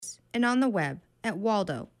and on the web at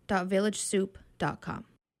waldo.villagesoup.com.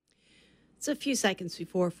 It's a few seconds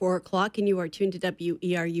before 4 o'clock, and you are tuned to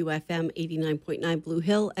WERU-FM 89.9 Blue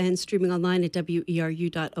Hill and streaming online at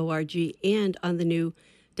weru.org and on the new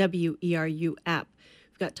WERU app.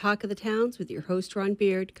 We've got Talk of the Towns with your host, Ron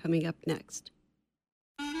Beard, coming up next.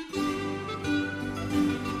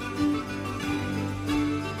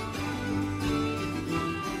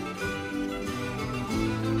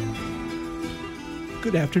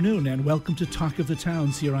 Good afternoon and welcome to Talk of the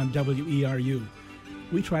Towns here on WERU.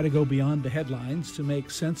 We try to go beyond the headlines to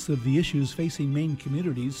make sense of the issues facing Maine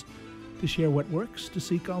communities, to share what works, to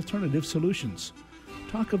seek alternative solutions.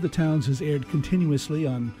 Talk of the Towns has aired continuously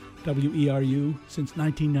on WERU since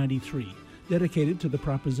 1993, dedicated to the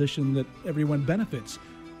proposition that everyone benefits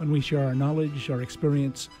when we share our knowledge, our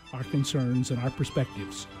experience, our concerns, and our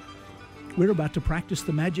perspectives. We're about to practice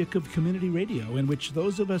the magic of community radio, in which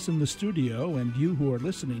those of us in the studio and you who are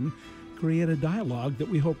listening create a dialogue that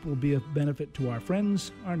we hope will be of benefit to our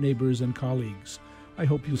friends, our neighbors, and colleagues. I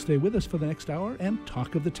hope you'll stay with us for the next hour and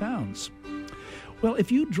Talk of the Towns. Well,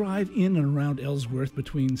 if you drive in and around Ellsworth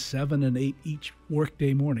between 7 and 8 each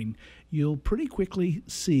workday morning, you'll pretty quickly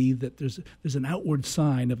see that there's an outward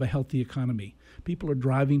sign of a healthy economy. People are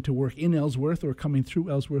driving to work in Ellsworth or coming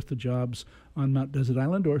through Ellsworth to jobs on Mount Desert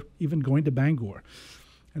Island or even going to Bangor.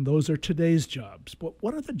 And those are today's jobs. But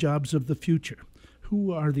what are the jobs of the future?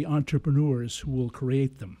 Who are the entrepreneurs who will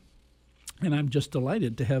create them? And I'm just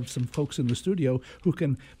delighted to have some folks in the studio who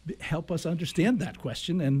can help us understand that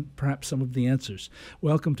question and perhaps some of the answers.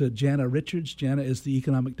 Welcome to Jana Richards. Jana is the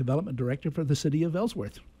Economic Development Director for the City of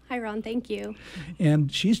Ellsworth. Hi, Ron. Thank you.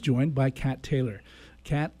 And she's joined by Kat Taylor.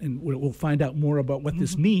 Kat, and we'll find out more about what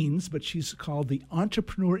this means, but she's called the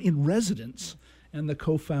Entrepreneur in Residence and the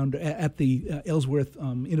co-founder at the Ellsworth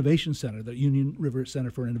Innovation Center, the Union River Center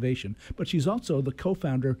for Innovation. But she's also the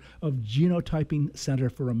co-founder of Genotyping Center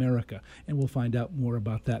for America, and we'll find out more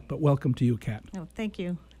about that. But welcome to you, Kat. Oh, thank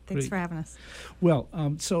you. Thanks for having us. Well,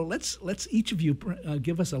 so let's each of you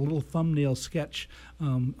give us a little thumbnail sketch.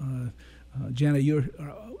 Jana,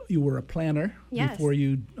 you were a planner before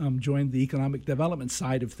you joined the economic development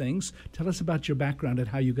side of things. Tell us about your background and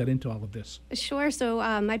how you got into all of this. Sure. So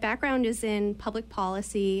my background is in public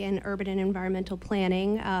policy and urban and environmental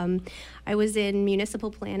planning. I was in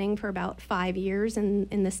municipal planning for about 5 years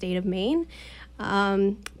in the state of Maine.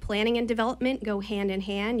 Planning and development go hand in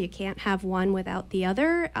hand. You can't have one without the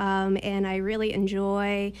other. And I really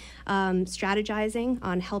enjoy strategizing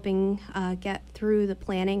on helping get through the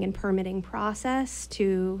planning and permitting process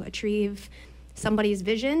to achieve somebody's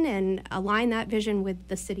vision and align that vision with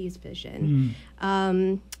the city's vision.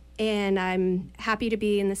 And I'm happy to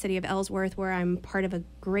be in the city of Ellsworth, where I'm part of a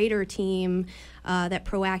greater team that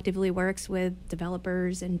proactively works with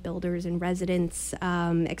developers and builders and residents,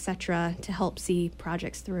 et cetera, to help see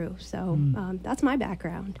projects through. So that's my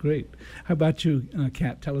background. Great. How about you,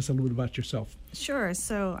 Kat? Tell us a little bit about yourself. Sure.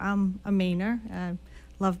 So I'm a Mainer.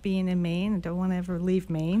 Love being in Maine. I don't want to ever leave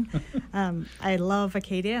Maine. I love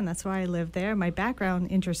Acadia, and that's why I live there. My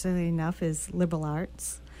background, interestingly enough, is liberal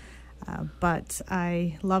arts. But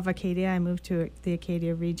I love Acadia. I moved to the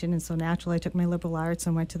Acadia region, and so naturally I took my liberal arts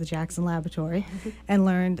and went to the Jackson Laboratory and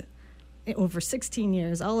learned over 16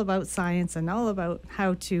 years all about science and all about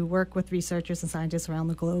how to work with researchers and scientists around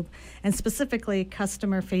the globe, and specifically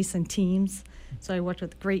customer-facing teams. So I worked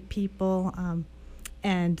with great people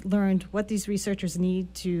and learned what these researchers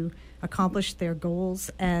need to accomplish their goals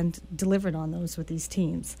and delivered on those with these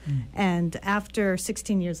teams. And after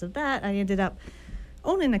 16 years of that, I ended up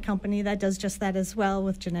owning a company that does just that as well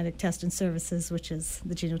with Genetic Testing Services, which is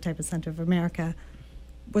the Genotyping Center of America.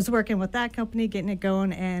 Was working with that company, getting it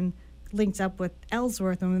going, and linked up with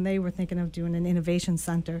Ellsworth, and when they were thinking of doing an innovation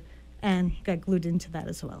center, and got glued into that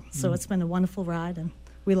as well. So it's been a wonderful ride, and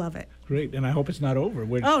we love it. Great, and I hope it's not over.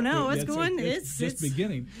 It's just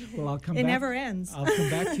beginning. Well, I'll come back. It never ends. I'll come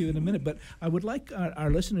back to you in a minute, but I would like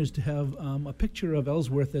our listeners to have a picture of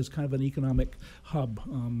Ellsworth as kind of an economic hub.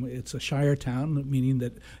 It's a shire town, meaning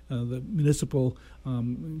that the municipal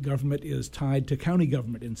government is tied to county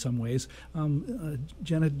government in some ways.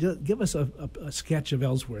 Jenna, give us a sketch of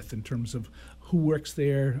Ellsworth in terms of who works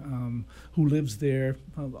there, who lives there,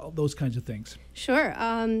 all those kinds of things. Sure.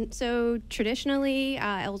 So traditionally,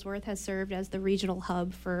 Ellsworth has served as the regional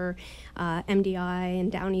hub for MDI in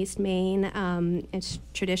Down East Maine. It's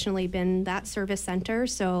traditionally been that service center,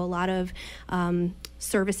 so a lot of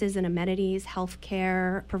services and amenities,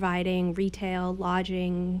 healthcare, providing retail,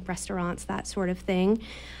 lodging, restaurants, that sort of thing.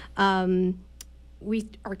 we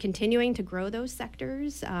are continuing to grow those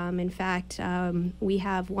sectors. In fact, we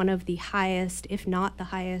have one of the highest, if not the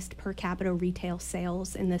highest, per capita retail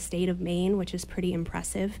sales in the state of Maine, which is pretty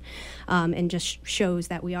impressive, and just shows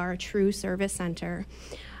that we are a true service center.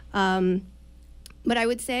 But I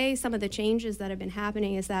would say some of the changes that have been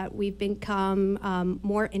happening is that we've become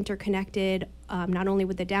more interconnected, not only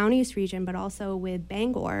with the Down East region, but also with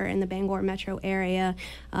Bangor and the Bangor metro area,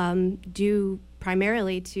 due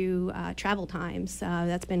primarily to travel times.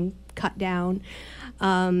 That's been cut down.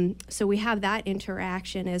 So we have that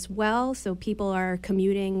interaction as well. So people are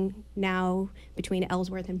commuting now between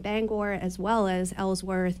Ellsworth and Bangor, as well as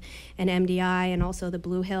Ellsworth and MDI, and also the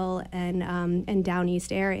Blue Hill and Down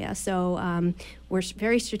East area. So we're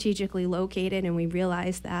very strategically located, and we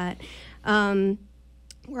realize that.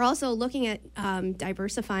 We're also looking at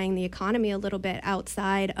diversifying the economy a little bit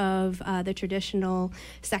outside of the traditional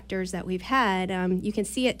sectors that we've had. You can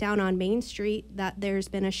see it down on Main Street that there's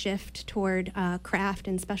been a shift toward craft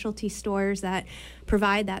and specialty stores that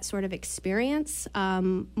provide that sort of experience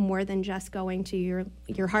more than just going to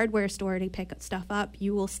your hardware store to pick stuff up.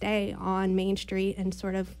 You will stay on Main Street and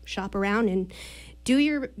sort of shop around and do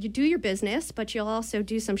your business, but you'll also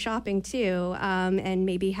do some shopping too, and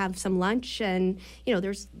maybe have some lunch, and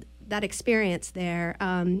there's that experience there,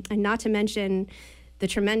 and not to mention the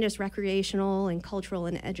tremendous recreational and cultural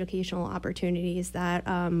and educational opportunities that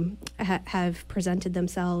have presented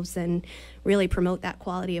themselves and really promote that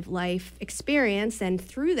quality of life experience. And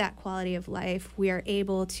through that quality of life, we are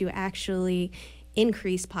able to actually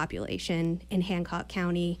increase population in Hancock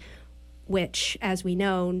County, which, as we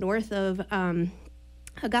know, north of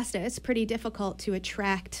Augusta, it's pretty difficult to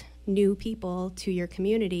attract new people to your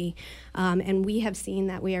community, and we have seen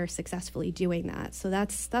that we are successfully doing that. So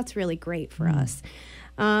that's really great for us.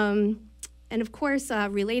 And of course,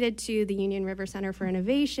 related to the Union River Center for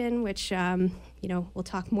Innovation, which we'll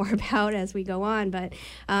talk more about as we go on, but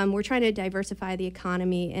we're trying to diversify the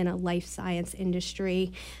economy in a life science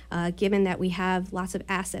industry, given that we have lots of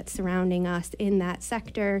assets surrounding us in that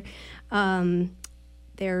sector.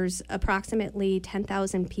 There's approximately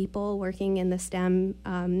 10,000 people working in the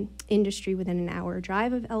STEM industry within an hour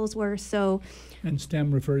drive of Ellsworth. And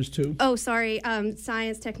STEM refers to? Oh, sorry,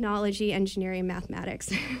 science, technology, engineering, mathematics.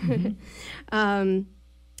 Mm-hmm.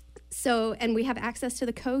 And we have access to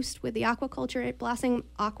the coast with the blossoming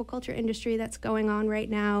aquaculture industry that's going on right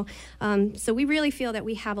now. So we really feel that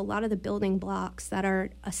we have a lot of the building blocks that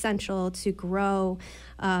are essential to grow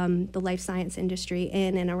the life science industry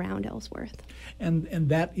in and around Ellsworth. And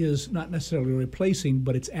that is not necessarily replacing,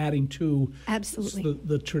 but it's adding to absolutely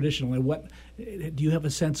the traditional. And what do you have a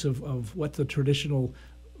sense of what the traditional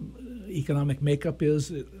economic makeup is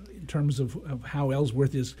in terms of how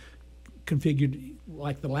Ellsworth is configured,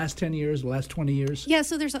 like the last 10 years, the last 20 years? Yeah,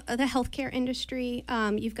 so there's the healthcare industry.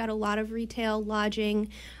 You've got a lot of retail, lodging,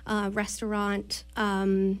 restaurant.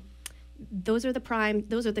 Those are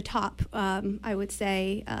the top, I would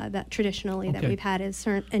say, that traditionally that we've had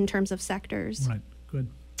in terms of sectors. Right, good.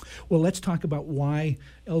 Well, let's talk about why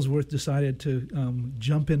Ellsworth decided to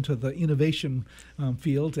jump into the innovation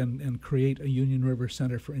field and create a Union River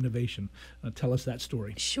Center for Innovation. Tell us that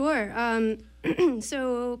story. Sure.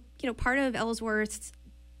 So, part of Ellsworth's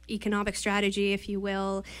economic strategy, if you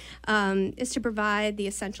will, is to provide the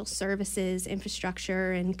essential services,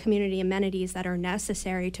 infrastructure, and community amenities that are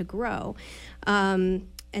necessary to grow.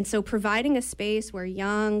 And so providing a space where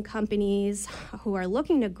young companies who are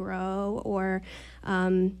looking to grow, or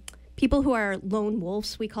people who are lone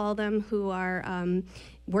wolves, we call them, who are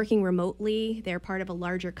working remotely, they're part of a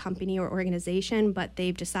larger company or organization, but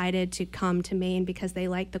they've decided to come to Maine because they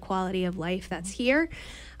like the quality of life that's here,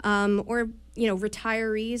 or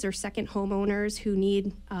retirees or second homeowners who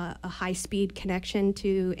need a high-speed connection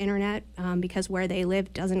to internet because where they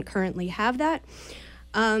live doesn't currently have that.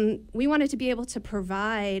 We wanted to be able to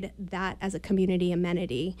provide that as a community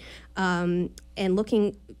amenity, and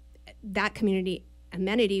that community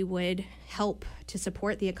amenity would help to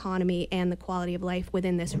support the economy and the quality of life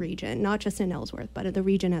within this region, not just in Ellsworth, but the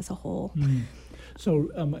region as a whole. Mm. So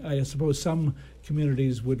I suppose some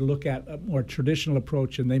communities would look at a more traditional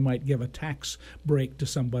approach and they might give a tax break to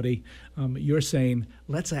somebody. You're saying,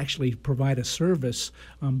 let's actually provide a service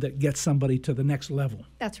that gets somebody to the next level.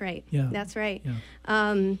 That's right. Yeah. That's right.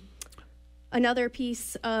 Yeah. Another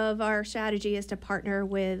piece of our strategy is to partner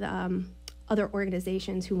with other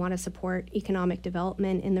organizations who want to support economic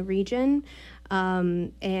development in the region.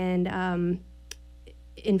 In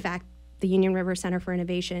fact, the Union River Center for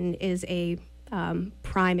Innovation is a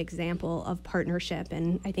prime example of partnership,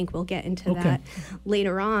 and I think we'll get into that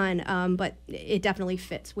later on. But it definitely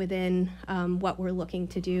fits within what we're looking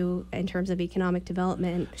to do in terms of economic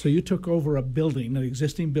development. So you took over a building, an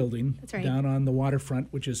existing building, That's right. down on the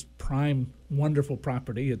waterfront, which is prime, wonderful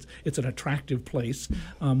property. It's an attractive place.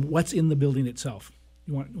 What's in the building itself?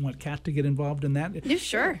 You want Kat to get involved in that? Yeah,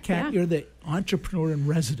 sure. Kat, you're the entrepreneur in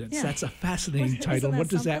residence. Yeah. That's a fascinating title. What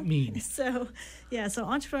does that mean? So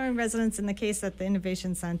entrepreneur in residence in the case at the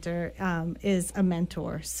Innovation Center is a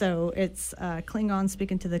mentor. So it's Klingons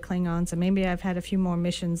speaking to the Klingons, and maybe I've had a few more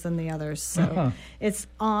missions than the others. So it's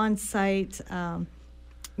on-site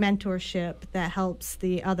mentorship that helps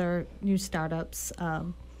the other new startups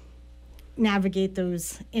navigate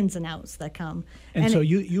those ins and outs that come. And so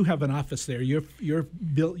you have an office there. Your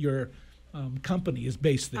company is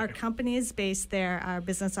based there. Our company is based there, our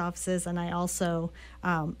business offices, and I also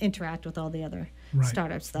interact with all the other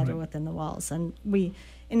startups that are within the walls. And we,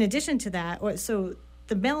 in addition to that, so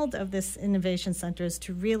the meld of this innovation center is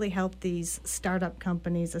to really help these startup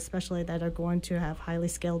companies, especially that are going to have highly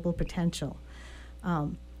scalable potential,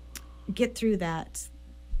 get through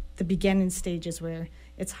the beginning stages where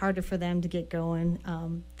it's harder for them to get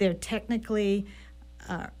going. They're technically,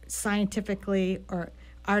 scientifically, or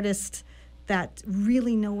artists that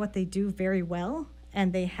really know what they do very well,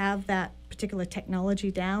 and they have that particular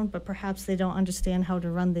technology down, but perhaps they don't understand how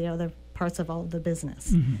to run the other parts of all of the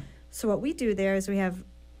business. So what we do there is we have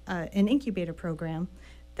an incubator program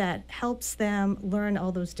that helps them learn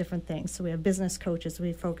all those different things. So we have business coaches,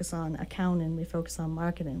 we focus on accounting, we focus on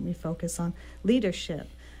marketing, we focus on leadership.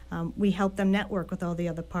 We help them network with all the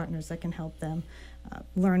other partners that can help them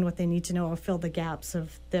learn what they need to know or fill the gaps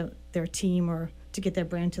of their team or to get their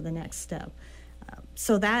brand to the next step.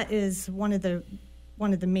 So that is one of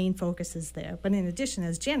the main focuses there. But in addition,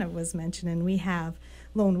 as Janet was mentioning, we have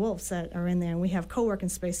lone wolves that are in there, and we have co-working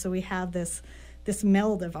space. So we have this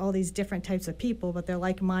meld of all these different types of people, but they're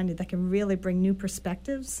like-minded that can really bring new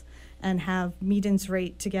perspectives and have meetings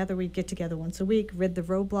right together. We get together once a week, rid the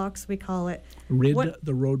roadblocks, we call it. Rid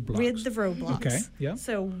the roadblocks. Rid the roadblocks. Okay, yeah.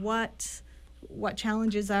 So what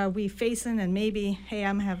challenges are we facing? And maybe, hey,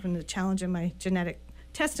 I'm having a challenge in my genetic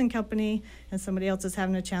testing company, and somebody else is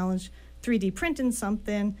having a challenge 3D printing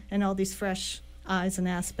something, and all these fresh eyes and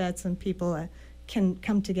aspects, and people can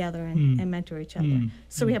come together and mentor each other.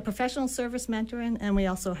 So we have professional service mentoring, and we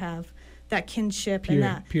also have that kinship and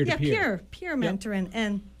that peer mentoring,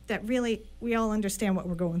 and that really we all understand what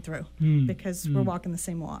we're going through because we're walking the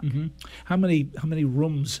same walk. How many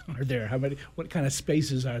rooms are there? What kind of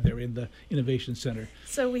spaces are there in the Innovation Center?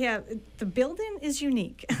 So we have, the building is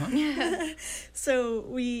unique. So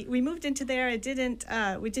we moved into there. We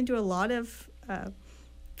didn't do a lot of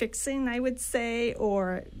fixing, I would say,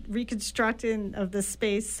 or reconstructing of the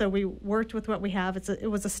space. So we worked with what we have. It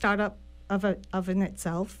was a startup of in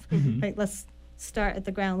itself. Right, let's start at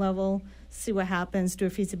the ground level, see what happens, do a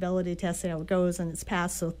feasibility test, see how it goes, and it's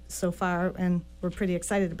passed so far, and we're pretty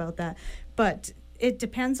excited about that. But it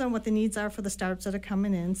depends on what the needs are for the startups that are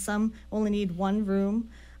coming in. Some only need one room,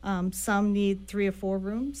 some need 3 or 4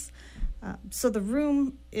 rooms. So the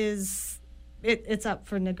room is it's up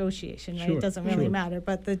for negotiation, right? Sure, it doesn't really matter.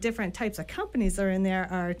 But the different types of companies that are in there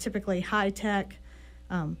are typically high tech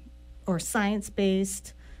or science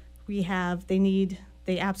based.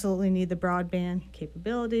 They absolutely need the broadband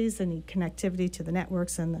capabilities. They need connectivity to the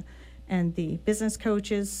networks and the business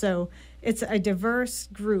coaches. So it's a diverse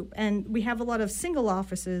group. And we have a lot of single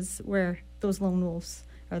offices where those lone wolves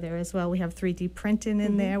are there as well. We have 3D printing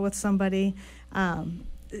in there with somebody.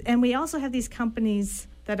 And we also have these companies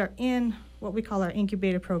that are in what we call our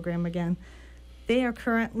incubator program again. They are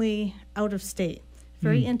currently out of state.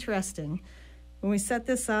 Very interesting. When we set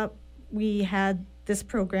this up, we had this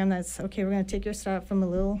program that's, okay, we're going to take your startup from a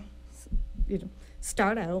little,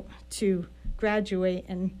 start out to graduate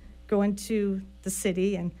and go into the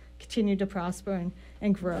city and continue to prosper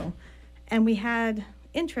and grow. And we had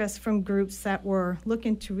interest from groups that were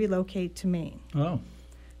looking to relocate to Maine. Oh.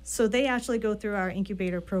 So they actually go through our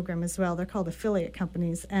incubator program as well. They're called affiliate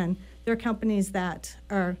companies, and they're companies that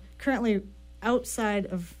are currently outside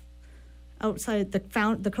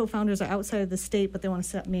the co-founders are outside of the state, but they want to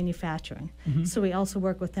set up manufacturing. So we also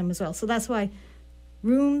work with them as well. So that's why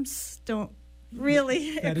rooms don't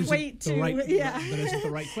really equate to that isn't the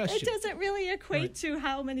right question. It doesn't really equate to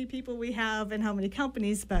how many people we have and how many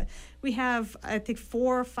companies, but we have, I think,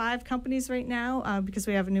 4 or 5 companies right now because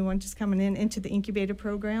we have a new one just coming into the incubator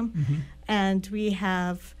program, and we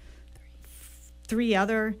have 3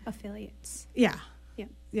 other affiliates. Yeah.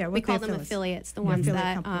 Yeah, with we the call them affiliates. affiliates, the Yeah, ones affiliate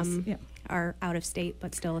that companies, yeah. are out of state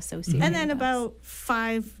but still associated. And then with us. about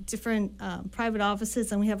 5 different private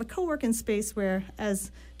offices, and we have a co-working space where,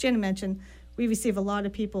 as Jenna mentioned, we receive a lot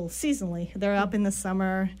of people seasonally. They're up in the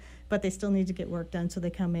summer, but they still need to get work done, so they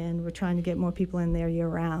come in. We're trying to get more people in there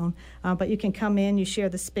year-round. But you can come in, you share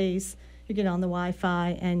the space, you get on the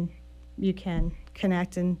Wi-Fi, and you can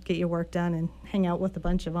connect and get your work done and hang out with a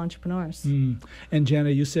bunch of entrepreneurs. And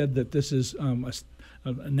Jana, you said that this is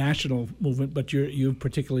a national movement, but you're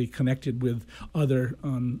particularly connected with other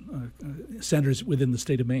centers within the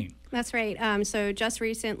state of Maine. That's right. So just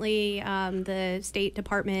recently, the State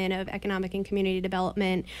Department of Economic and Community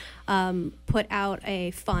Development put out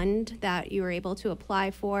a fund that you were able to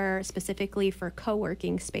apply for specifically for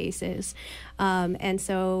co-working spaces. And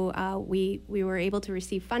so we were able to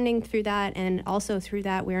receive funding through that, and also through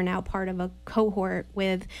that we are now part of a cohort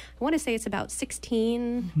with, I want to say it's about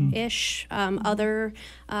 16-ish other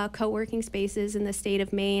co-working spaces in the state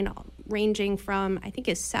of Maine, ranging from, I think,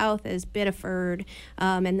 as south as Biddeford,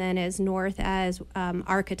 and then as north as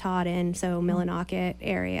Arcatawton, so Millinocket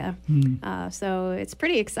area. So it's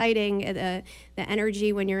pretty exciting. The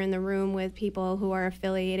energy when you're in the room with people who are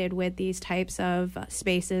affiliated with these types of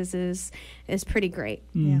spaces is pretty great.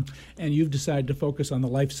 Yeah. And you've decided to focus on the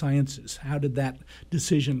life sciences. How did that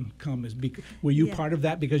decision come? Were you part of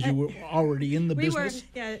that because you were already in the business?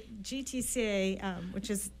 We were, GTCA, which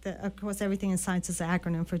is, of course, Everything in Science is an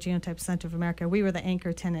acronym for Genotype Center of America. We were the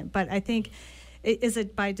anchor tenant. But I think, is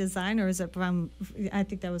it by design or is it from, I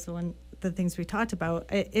think that was one of the things we talked about.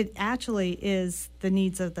 It actually is the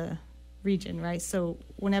needs of the region, right? So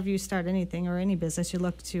whenever you start anything or any business, you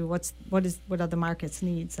look to what are the market's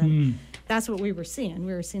needs, and that's what we were seeing.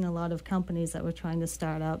 We were seeing a lot of companies that were trying to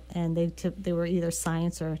start up, and they were either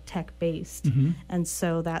science or tech based, and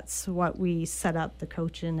so that's what we set up the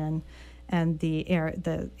coaching and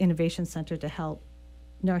the innovation center to help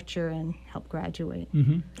nurture and help graduate.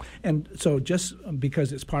 And so, just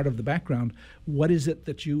because it's part of the background, what is it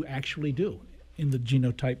that you actually do in the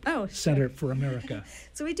Genotype Center for America?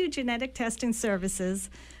 So we do genetic testing services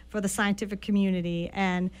for the scientific community,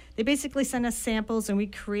 and they basically send us samples, and we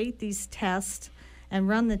create these tests and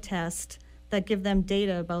run the test that give them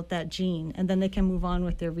data about that gene, and then they can move on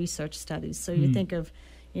with their research studies. So you think of,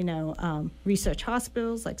 research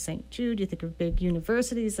hospitals like St. Jude, you think of big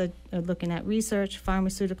universities that are looking at research,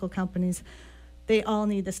 pharmaceutical companies. They all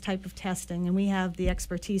need this type of testing, and we have the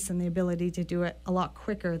expertise and the ability to do it a lot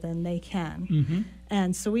quicker than they can.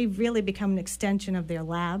 And so we've really become an extension of their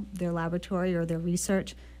laboratory or their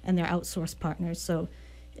research and their outsourced partners. So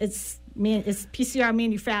it's PCR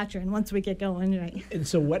manufacturing once we get going, right? And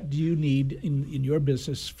so what do you need in your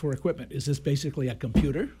business for equipment? Is this basically a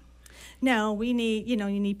computer? No, we need, you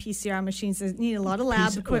need PCR machines. You need a lot of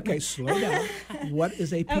lab equipment. Okay, slow down. What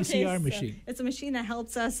is a PCR machine? It's a machine that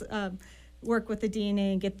helps us work with the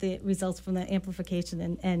DNA and get the results from the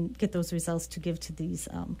amplification and get those results to give to these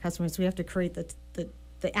customers. We have to create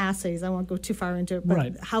the assays. I won't go too far into it,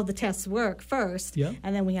 but how the tests work first,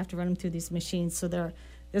 and then we have to run them through these machines. So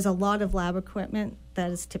there's a lot of lab equipment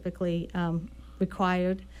that is typically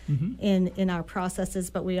required in our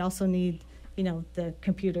processes, but we also need the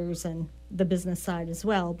computers and the business side as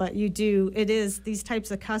well. But these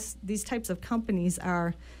types of companies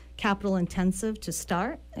are capital intensive to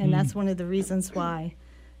start, and that's one of the reasons why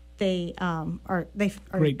they are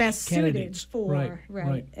best suited for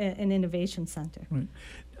an innovation center. Right.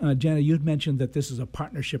 Jana, you'd mentioned that this is a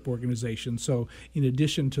partnership organization. So in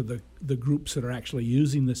addition to the groups that are actually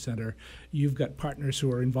using the center, you've got partners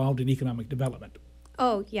who are involved in economic development.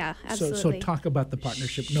 Oh, yeah, absolutely. So talk about the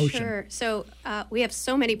partnership notion. Sure. So we have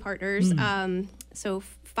so many partners. So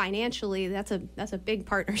financially, that's a big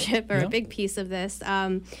partnership or a big piece of this.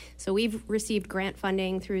 So we've received grant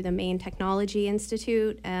funding through the Maine Technology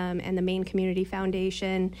Institute and the Maine Community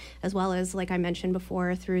Foundation, as well as, like I mentioned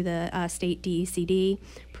before, through the state DECD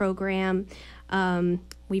program.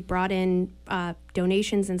 We brought in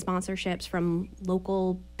donations and sponsorships from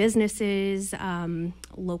local businesses,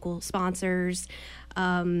 local sponsors.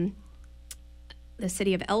 The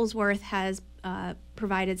city of Ellsworth has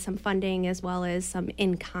provided some funding as well as some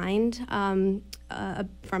in-kind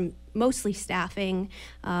from mostly staffing.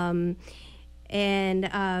 The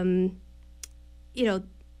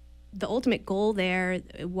ultimate goal there,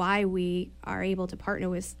 why we are able to partner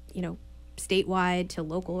with, statewide to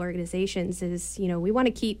local organizations is, we want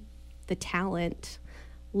to keep the talent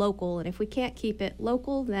local, and if we can't keep it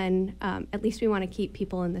local, then at least we want to keep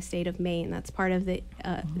people in the state of Maine. That's part of the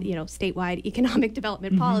statewide economic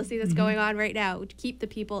development policy that's going on right now, to keep the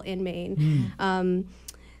people in Maine.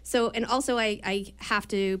 So, and also I have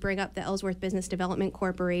to bring up the Ellsworth Business Development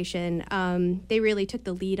Corporation. They really took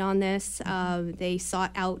the lead on this. They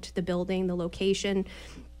sought out the building, the location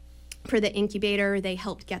for the incubator. They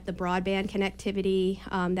helped get the broadband connectivity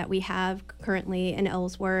that we have currently in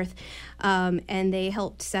Ellsworth. And they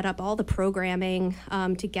helped set up all the programming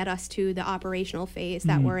to get us to the operational phase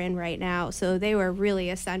that we're in right now. So they were a really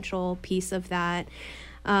essential piece of that.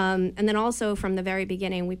 And then also from the very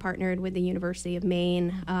beginning, we partnered with the University of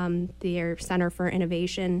Maine, their Center for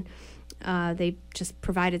Innovation. They just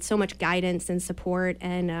provided so much guidance and support,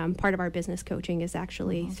 and part of our business coaching is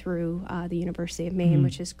actually through the University of Maine,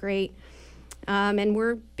 which is great. And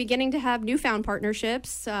we're beginning to have newfound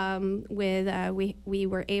partnerships with, we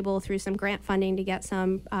were able through some grant funding to get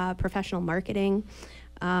some professional marketing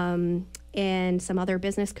and some other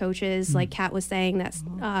business coaches, like Kat was saying, that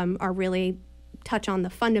are really touch on the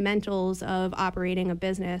fundamentals of operating a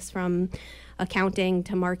business, from accounting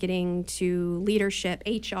to marketing to leadership,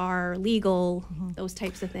 HR, legal, those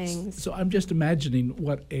types of things. So I'm just imagining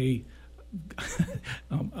what a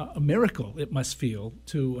miracle it must feel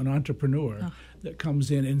to an entrepreneur that comes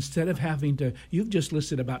in, instead of having to, you've just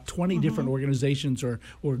listed about 20 different organizations or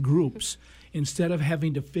groups, instead of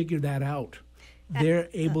having to figure that out. They're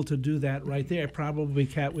able to do that right there, probably,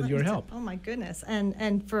 Kat, with your help. Oh my goodness!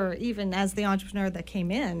 And for even as the entrepreneur that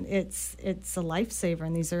came in, it's a lifesaver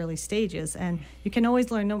in these early stages. And you can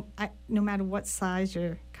always learn, no matter what size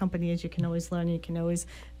your company is, you can always learn. You can always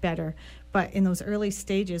better. But in those early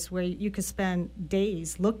stages where you could spend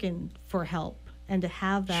days looking for help, and to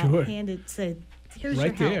have that handed, say, here's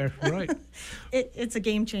right your help. there, right? It's a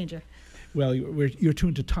game changer. Well, you're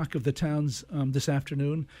tuned to Talk of the Towns this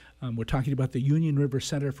afternoon. We're talking about the Union River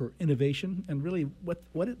Center for Innovation, and really what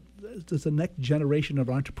does the next generation of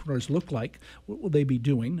entrepreneurs look like? What will they be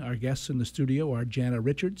doing? Our guests in the studio are Jana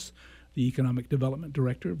Richards, the Economic Development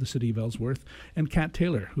Director of the City of Ellsworth, and Kat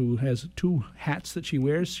Taylor, who has two hats that she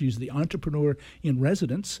wears. She's the Entrepreneur in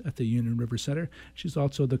Residence at the Union River Center. She's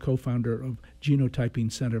also the co-founder of Genotyping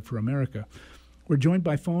Center for America. We're joined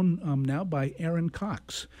by phone now by Aaron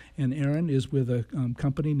Cox, and Aaron is with a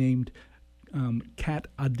company named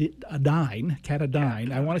Katadyn.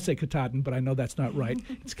 I want to say Katahdin, but I know that's not right.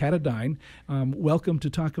 It's Katadyn. Welcome to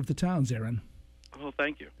Talk of the Towns, Aaron. Well,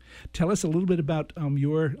 thank you. Tell us a little bit about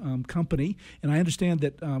your company, and I understand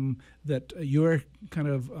that that you're kind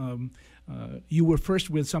of you were first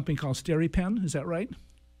with something called SteriPen. Is that right?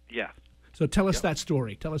 Yeah. So tell us that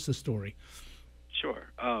story. Tell us the story.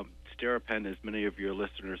 Sure. SteriPen, as many of your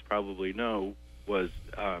listeners probably know, was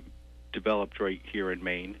developed right here in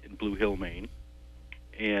Maine, in Blue Hill, Maine,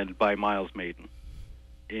 and by Miles Maiden.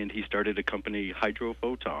 And he started a company,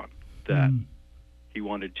 Hydrophoton, that he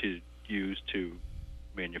wanted to use to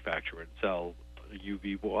manufacture and sell a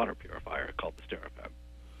UV water purifier called the SteriPen.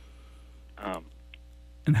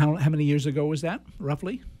 And how many years ago was that,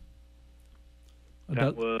 roughly?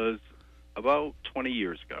 That was about 20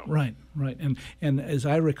 years ago. Right. And as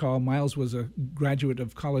I recall, Miles was a graduate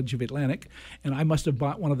of College of Atlantic, and I must have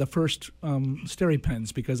bought one of the first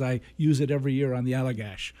SteriPens because I use it every year on the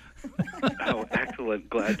Allagash. Oh, excellent.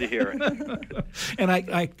 Glad to hear it. And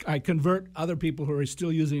I convert other people who are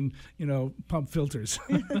still using, pump filters.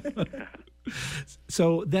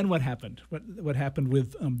 So then what happened? What happened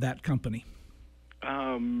with that company?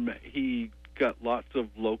 He got lots of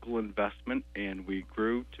local investment, and we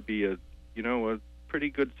grew to be a pretty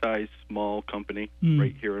good-sized small company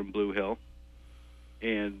right here in Blue Hill.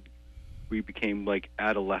 And we became like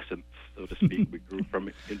adolescents, so to speak. We grew from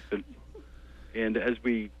infant. And as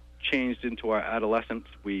we changed into our adolescence,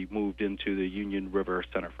 we moved into the Union River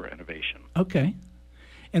Center for Innovation. Okay.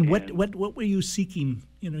 And what were you seeking,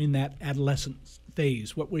 in that adolescence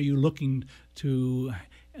phase? What were you looking to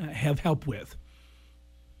have help with?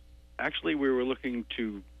 Actually, we were looking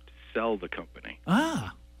to sell the company.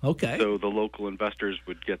 Ah, okay. So the local investors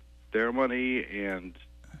would get their money, and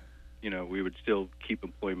we would still keep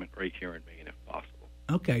employment right here in Maine if possible.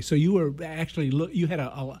 Okay, so you were actually you had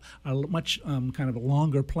a much kind of a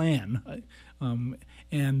longer plan, to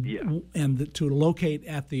locate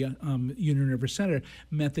at the Union River Center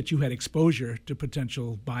meant that you had exposure to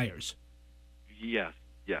potential buyers. Yes.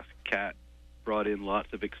 Kat brought in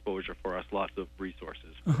lots of exposure for us, lots of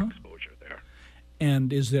resources for exposure there.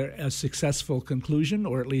 And is there a successful conclusion,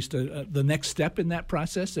 or at least the next step in that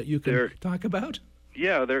process that you can talk about?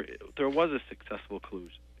 Yeah, there was a successful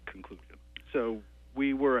conclusion. So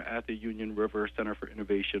we were at the Union River Center for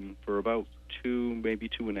Innovation for about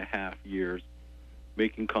 2.5 years,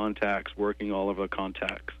 making contacts, working all of our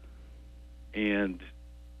contacts, and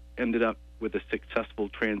ended up with a successful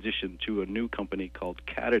transition to a new company called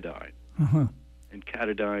Katadyn. and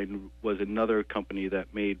Catadyne was another company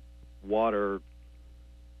that made water-type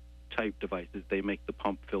devices. They make the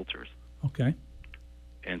pump filters. Okay.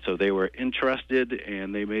 And so they were interested,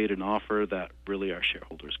 and they made an offer that really our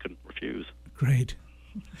shareholders couldn't refuse. Great.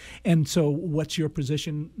 And so what's your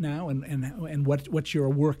position now, and what's your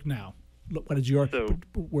work now? What does your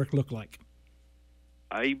work look like?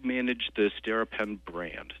 I manage the SteriPen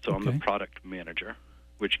brand, so I'm the product manager,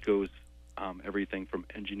 which goes everything from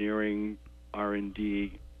engineering,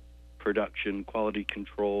 R&D, production, quality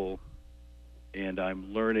control, and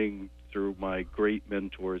I'm learning through my great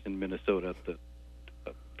mentors in Minnesota, the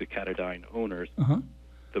Catadyne owners,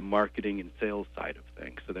 the marketing and sales side of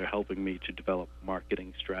things. So they're helping me to develop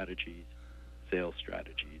marketing strategies, sales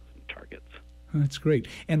strategies, and targets. That's great.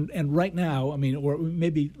 And right now, I mean, or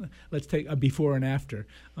maybe let's take a before and after.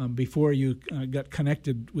 Before you got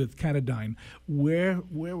connected with Catadyne, where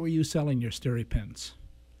were you selling your SteriPens?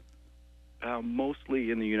 Mostly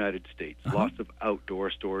in the United States. Lots of outdoor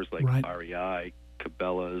stores like REI,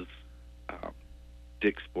 Cabela's,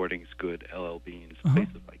 Dick's Sporting Goods, LL Beans,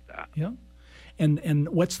 places like that. Yeah. And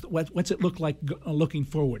what's it look like looking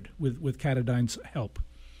forward with Catadyne's help?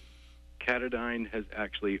 Catadyne has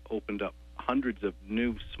actually opened up hundreds of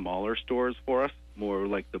new smaller stores for us, more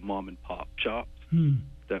like the mom and pop shops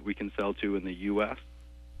that we can sell to in the U.S.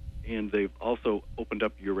 And they've also opened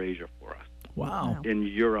up Eurasia for us. Wow. In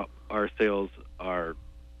Europe, our sales are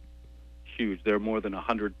huge. They're more than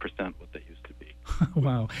 100% what they used to be.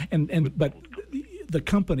 Wow. But the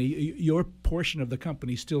company, your portion of the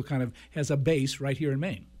company still kind of has a base right here in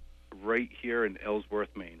Maine. Right here in Ellsworth,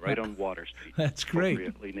 Maine, right on Water Street. That's great.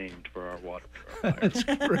 Appropriately named for our water purifier. That's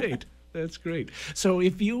great. That's great. So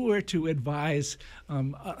if you were to advise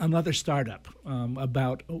another startup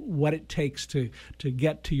about what it takes to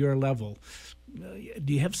get to your level,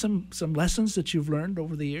 do you have some lessons that you've learned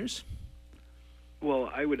over the years?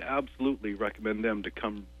 Well, I would absolutely recommend them to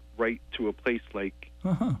come right to a place like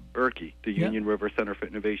IRCI, the Union River Center for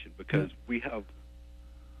Innovation, because we have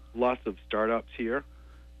lots of startups here.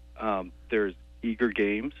 There's Eager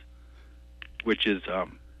Games, which is...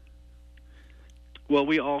 well,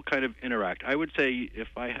 we all kind of interact. I would say, if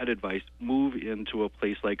I had advice, move into a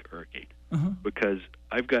place like IRCI, because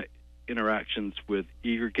I've got interactions with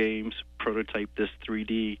Eager Games, Prototype This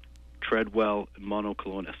 3D, Treadwell, and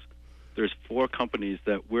Monoclonus. There's 4 companies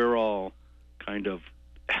that we're all kind of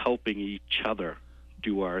helping each other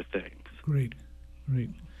do our things. Great.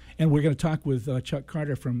 And we're going to talk with Chuck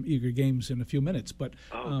Carter from Eager Games in a few minutes. But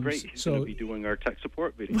great! He's going to be doing our tech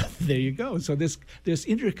support video. There you go. So this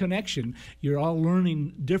interconnection, you're all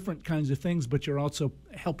learning different kinds of things, but you're also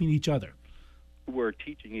helping each other. We're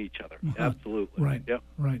teaching each other. Absolutely. Right. Yep.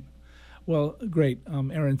 Right. Well, great.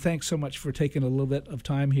 Aaron, thanks so much for taking a little bit of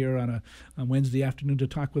time here on a Wednesday afternoon to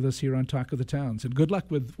talk with us here on Talk of the Towns. And good luck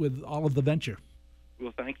with all of the venture.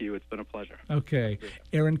 Well, thank you. It's been a pleasure. Okay.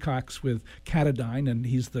 Aaron Cox with Catadyne, and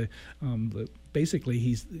he's basically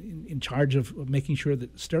he's in charge of making sure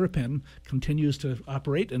that SteriPen continues to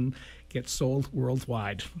operate and gets sold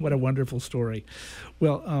worldwide. What a wonderful story.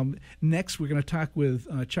 Well, next we're going to talk with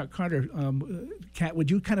Chuck Carter. Kat, would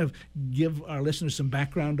you kind of give our listeners some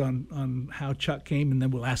background on how Chuck came, and then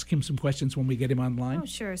we'll ask him some questions when we get him online? Oh,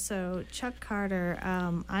 sure. So Chuck Carter,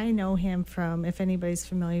 I know him from, if anybody's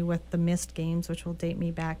familiar with the Myst games, which will date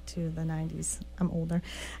me back to the 90s. I'm older.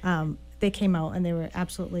 They came out, and they were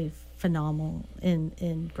absolutely phenomenal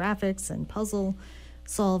in graphics and puzzle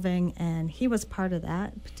solving, and he was part of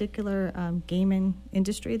that particular gaming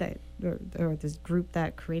industry that or this group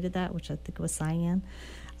that created that, which I think was Cyan.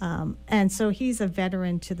 And so he's a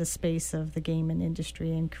veteran to the space of the gaming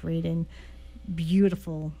industry and creating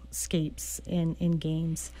beautiful scapes in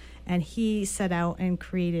games. And he set out and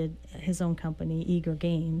created his own company, Eager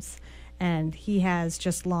Games. And he has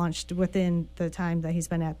just launched, within the time that he's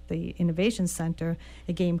been at the Innovation Center,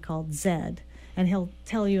 a game called Zed. And he'll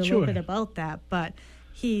tell you a little bit about that. But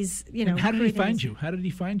he's, And how did he find you? How did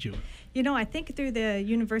he find you? I think through the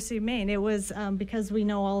University of Maine. It was because we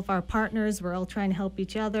know all of our partners. We're all trying to help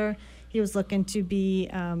each other. He was looking to be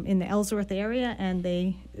in the Ellsworth area, and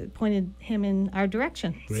they pointed him in our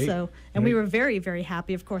direction. Great. And we were very, very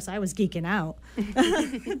happy. Of course, I was geeking out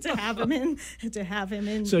to have him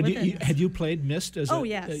in. So had you played Myst as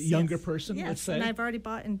a younger person? Yes, let's say? And I've already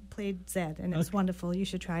bought and played Zed, and it's wonderful. You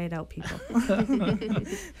should try it out, people.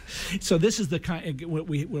 So this is the kind.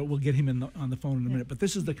 We'll get him on the phone in a minute. But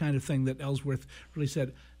this is the kind of thing that Ellsworth really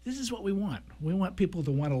said. This is what we want. We want people to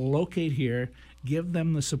want to locate here, give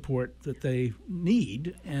them the support that they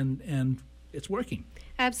need, and it's working.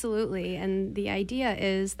 Absolutely. And the idea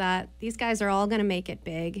is that these guys are all going to make it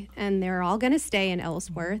big, and they're all going to stay in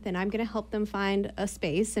Ellsworth, and I'm going to help them find a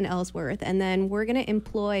space in Ellsworth, and then we're going to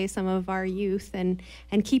employ some of our youth and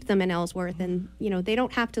keep them in Ellsworth. And, they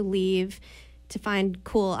don't have to leave to find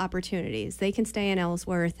cool opportunities. They can stay in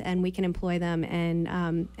Ellsworth, and we can employ them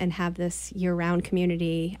and have this year-round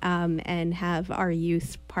community and have our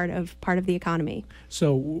youth part of the economy.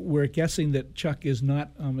 So we're guessing that Chuck is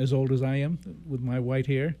not as old as I am with my white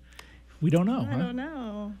hair. We don't know. I don't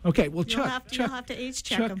know. Okay, well, You'll have to age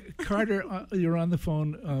check Chuck him. Carter, you're on the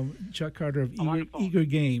phone. Chuck Carter of Eager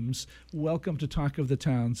Games. Welcome to Talk of the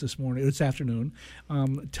Towns this afternoon.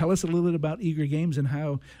 Tell us a little bit about Eager Games and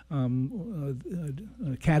how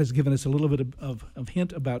Kat has given us a little bit of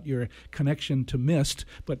hint about your connection to Myst,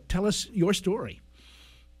 but tell us your story.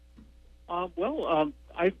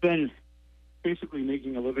 I've been basically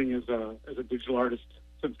making a living as a digital artist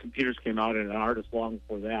since computers came out, and an artist long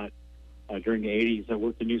before that. During the 80s, I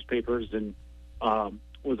worked in newspapers and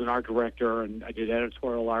was an art director, and I did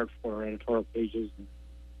editorial art for editorial pages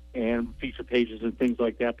and feature pages and things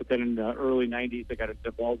like that. But then in the early 90s, I got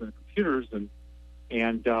involved in computers, and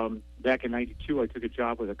back in 92, I took a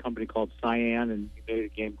job with a company called Cyan, and we made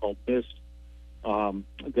a game called Myst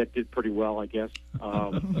that did pretty well, I guess.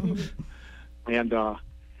 And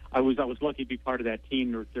I was lucky to be part of that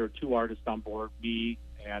team. There were two artists on board, me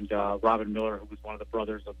and Robin Miller, who was one of the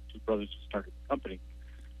brothers of the two brothers who started the company.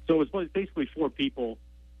 So it was basically four people.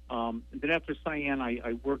 And then after Cyan,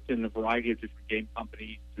 I worked in a variety of different game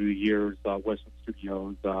companies through the years, Westwood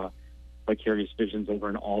Studios, Vicarious Visions over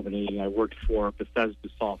in Albany. I worked for Bethesda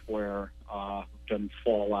Software, done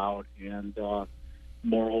Fallout and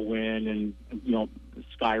Morrowind and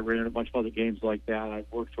Skyrim and a bunch of other games like that. I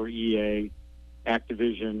worked for EA,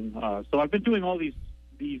 Activision. So I've been doing all these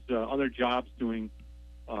other jobs doing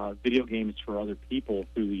video games for other people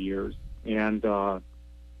through the years. And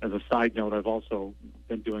as a side note, I've also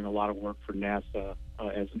been doing a lot of work for NASA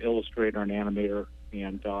as an illustrator and animator,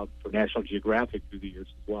 and for National Geographic through the years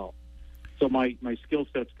as well. So my skill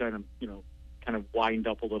set's kind of widened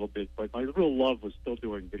up a little bit, but my real love was still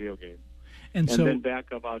doing video games. And so, then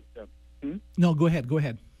back about... No, go ahead.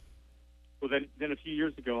 Well, then a few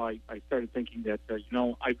years ago, I started thinking that,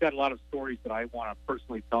 I've got a lot of stories that I want to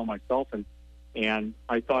personally tell myself, and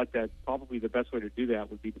I thought that probably the best way to do that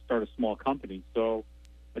would be to start a small company. So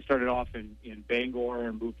I started off in Bangor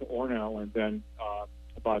and moved to Orono, and then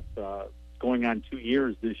about going on 2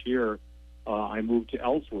 years this year, I moved to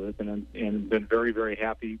Ellsworth, and been very, very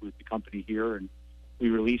happy with the company here. And we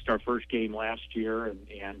released our first game last year,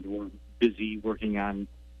 and we're busy working on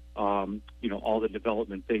all the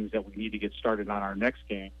development things that we need to get started on our next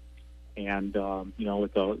game. And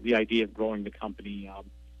with the idea of growing the company,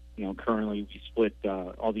 currently we split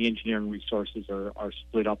all the engineering resources are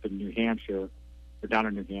split up in New Hampshire, or down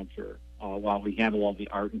in New Hampshire, while we handle all the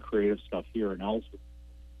art and creative stuff here in Ellsworth.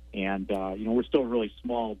 And we're still really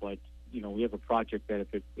small, but we have a project that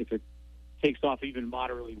if it takes off even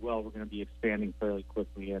moderately well, we're going to be expanding fairly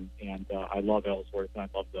quickly. And I love Ellsworth, and I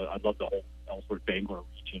love the whole Ellsworth Bangor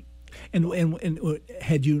region. And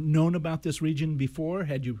had you known about this region before?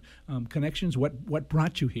 Had you connections? What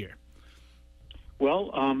brought you here?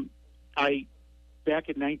 Well, I back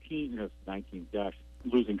at 19, gosh,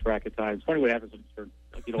 I'm losing track of time. It's funny what happens when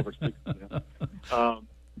you get over 60.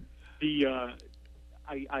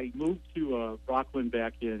 I moved to Rockland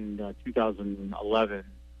back in 2011,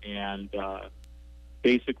 and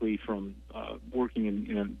basically from working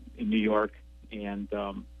in New York, and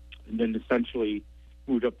then essentially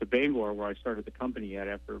moved up to Bangor, where I started the company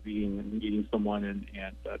after meeting someone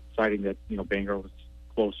and deciding that Bangor was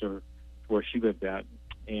closer to where she lived at,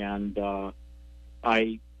 and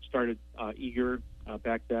I started Eager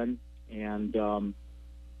back then, and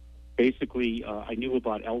basically I knew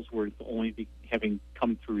about Ellsworth only having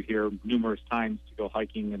come through here numerous times to go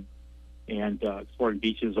hiking and exploring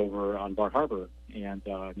beaches over on Bar Harbor and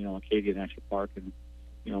Acadia National Park and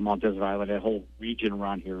Mount Desert Island. That whole region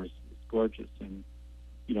around here is gorgeous, and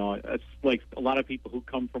it's like a lot of people who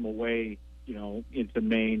come from away into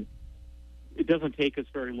Maine. It doesn't take us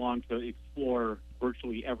very long to explore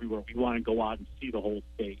virtually everywhere. We want to go out and see the whole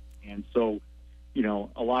state, and so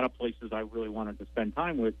a lot of places I really wanted to spend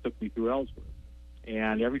time with took me through Ellsworth.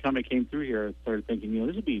 And every time I came through here, I started thinking,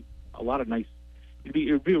 this would be a lot of nice. It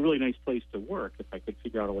would be a really nice place to work if I could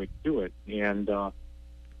figure out a way to do it. And a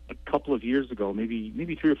couple of years ago, maybe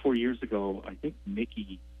 3 or 4 years ago, I think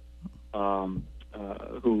Mickey, who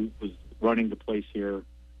was running the place here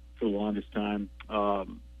for the longest time,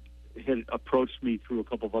 had approached me through a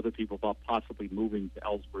couple of other people about possibly moving to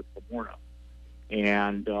Ellsworth from Orono.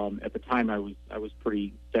 And at the time, I was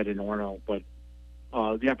pretty set in Orono, but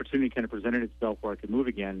the opportunity kind of presented itself where I could move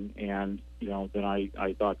again. And then I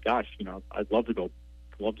thought, gosh, I'd love to go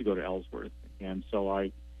to Ellsworth. And so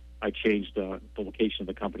I changed the location of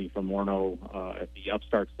the company from Orono at the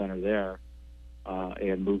Upstart Center there,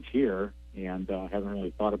 and moved here. And haven't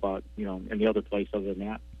really thought about any other place other than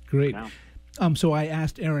that. Great. Now. So I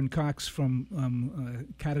asked Aaron Cox from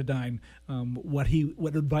Catadyne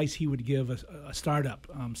what advice he would give a startup,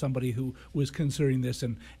 somebody who was considering this,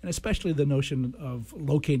 and especially the notion of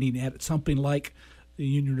locating at something like the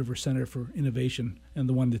Union River Center for Innovation and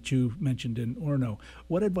the one that you mentioned in Orono.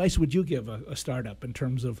 What advice would you give a startup in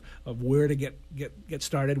terms of where to get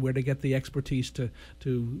started, where to get the expertise to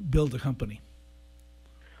build a company?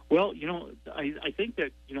 Well, I think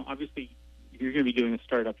that obviously, if you're going to be doing a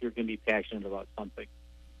startup, you're going to be passionate about something.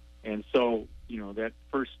 And so, that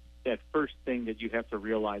first thing that you have to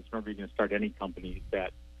realize whenever you're going to start any company is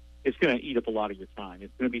that it's going to eat up a lot of your time.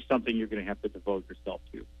 It's going to be something you're going to have to devote yourself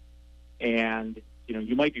to. And,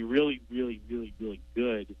 you might be really, really, really, really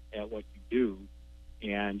good at what you do.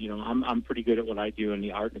 And, I'm pretty good at what I do on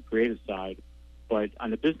the art and the creative side. But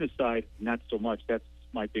on the business side, not so much. That's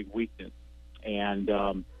my big weakness. And,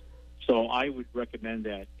 so I would recommend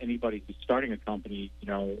that anybody who's starting a company,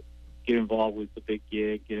 get involved with the big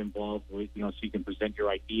gig, get involved with, so you can present your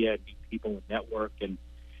idea, meet people and network, and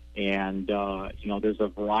there's a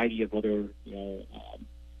variety of other,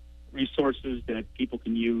 resources that people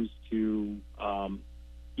can use to,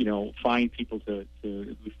 find people who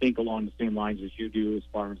think along the same lines as you do as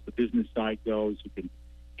far as the business side goes, who can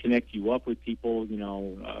connect you up with people,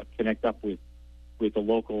 connect up with a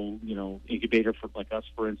local, incubator like us,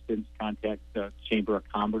 for instance, contact the Chamber of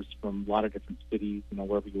Commerce from a lot of different cities,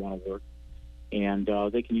 wherever you want to work. And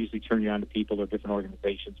they can usually turn you on to people or different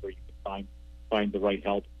organizations where you can find the right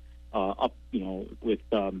help. With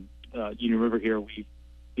Union River here,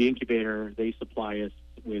 the incubator, they supply us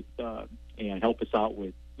with and help us out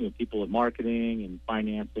with people in marketing and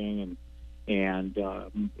financing and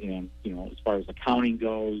as far as accounting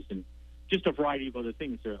goes, and just a variety of other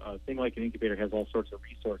things. A thing like an incubator has all sorts of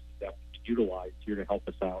resources that we can utilize here to help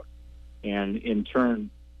us out. And in turn,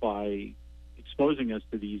 by exposing us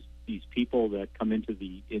to these people that come into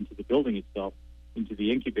the building itself, into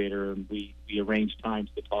the incubator, and we arrange times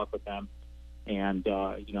to talk with them and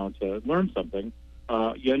to learn something,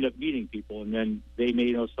 you end up meeting people, and then they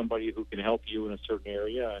may know somebody who can help you in a certain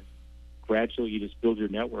area, and gradually you just build your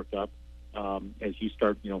network up as you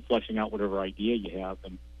start fleshing out whatever idea you have.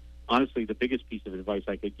 And honestly, the biggest piece of advice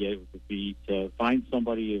I could give would be to find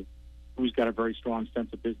somebody who's got a very strong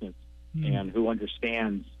sense of business and who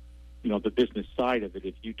understands, the business side of it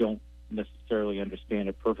if you don't necessarily understand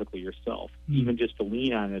it perfectly yourself, even just to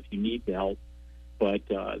lean on it if you need the help. But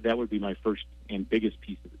that would be my first and biggest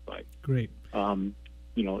piece of advice. Great.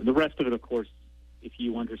 The rest of it, of course, if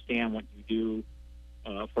you understand what you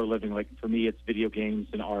do for a living, like for me, it's video games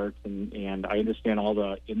and art, and I understand all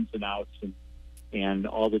the ins and outs and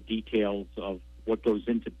all the details of what goes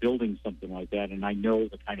into building something like that. And I know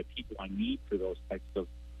the kind of people I need for those types of,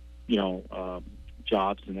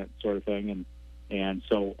 jobs and that sort of thing. And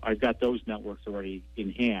so I've got those networks already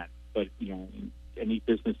in hand. But, in any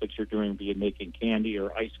business that you're doing, be it making candy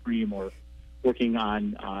or ice cream or working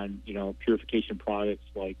on purification products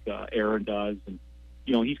like Aaron does. And,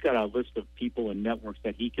 he's got a list of people and networks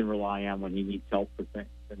that he can rely on when he needs help for things.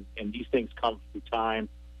 And these things come through time.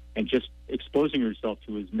 And just exposing yourself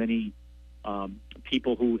to as many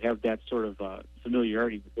people who have that sort of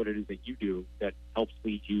familiarity with what it is that you do, that helps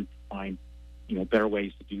lead you to find, better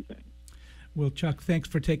ways to do things. Well, Chuck, thanks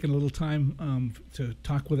for taking a little time to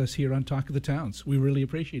talk with us here on Talk of the Towns. We really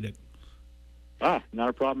appreciate it. Not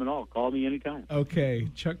a problem at all. Call me anytime. Okay.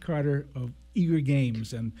 Chuck Carter of Eager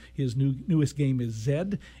Games, and his newest game is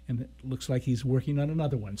Zed, and it looks like he's working on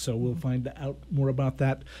another one. So we'll find out more about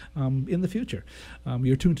that in the future.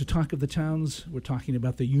 You're tuned to Talk of the Towns. We're talking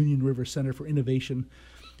about the Union River Center for Innovation,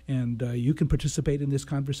 and you can participate in this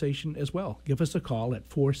conversation as well. Give us a call at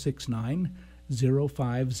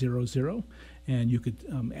 469-0500, and you could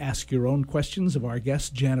ask your own questions of our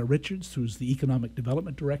guest, Jana Richards, who's the Economic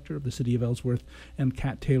Development Director of the City of Ellsworth, and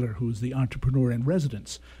Kat Taylor, who's the Entrepreneur in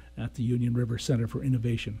Residence at the Union River Center for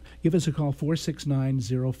Innovation. Give us a call,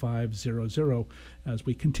 469-0500, as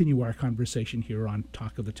we continue our conversation here on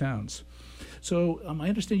Talk of the Towns. So I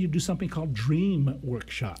understand you do something called Dream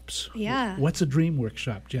Workshops. Yeah. What's a Dream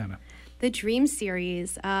Workshop, Jana? The Dream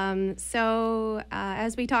Series.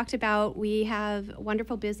 As we talked about, we have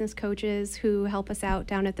wonderful business coaches who help us out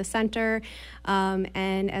down at the center.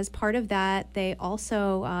 And as part of that, they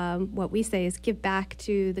also, what we say is give back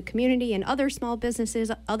to the community and other small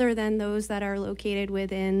businesses other than those that are located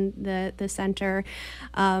within the center.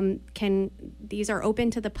 These are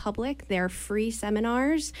open to the public. They're free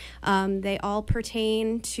seminars. They all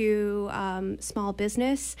pertain to small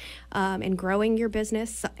business and growing your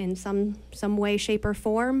business in some way, shape, or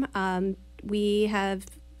form.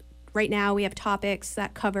 Right now, we have topics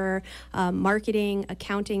that cover marketing,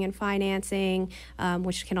 accounting, and financing,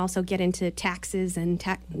 which can also get into taxes and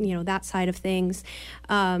that side of things.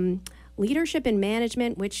 Leadership and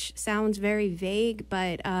management, which sounds very vague,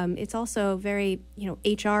 but it's also very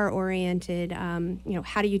HR oriented.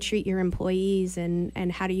 How do you treat your employees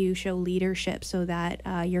and how do you show leadership so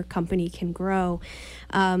that your company can grow?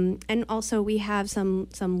 And also, we have some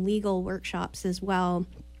legal workshops as well.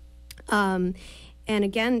 And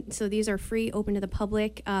again, so these are free, open to the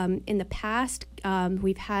public. In the past,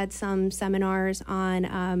 we've had some seminars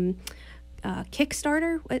on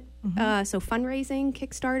Kickstarter, so fundraising,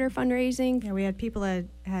 Kickstarter fundraising. Yeah, we had people that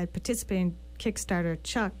had participated in Kickstarter.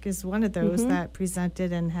 Chuck is one of those that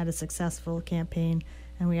presented and had a successful campaign,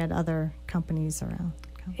 and we had other companies around.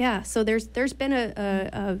 Yeah, so there's been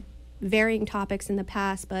a varying topics in the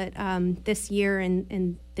past, but this year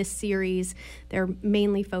and this series, they're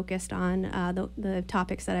mainly focused on the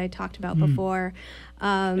topics that I talked about before.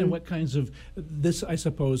 And what kinds of, this I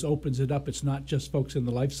suppose opens it up. It's not just folks in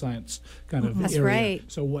the life science kind of That's area. right.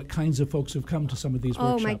 So what kinds of folks have come to some of these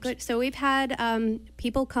workshops? Oh my goodness. So we've had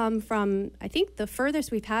people come from, I think the furthest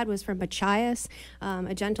we've had was from Machias,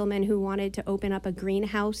 a gentleman who wanted to open up a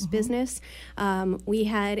greenhouse business. We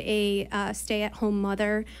had a stay-at-home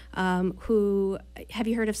mother who, have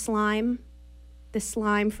you heard of slime? The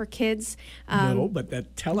slime for kids. No,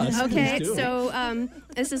 but tell us. Okay, please do. So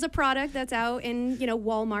this is a product that's out in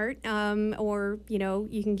Walmart, or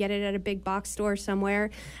you can get it at a big box store somewhere.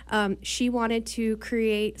 She wanted to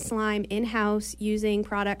create slime in-house using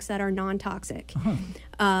products that are non-toxic.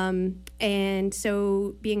 And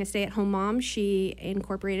so, being a stay-at-home mom, she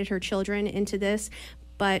incorporated her children into this.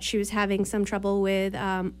 But she was having some trouble with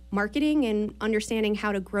marketing and understanding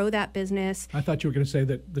how to grow that business. I thought you were going to say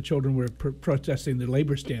that the children were protesting the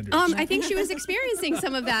labor standards. I think she was experiencing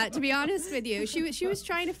some of that, to be honest with you. She was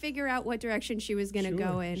trying to figure out what direction she was going to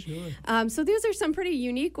go in. Sure. So these are some pretty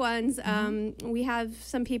unique ones. We have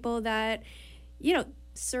some people that,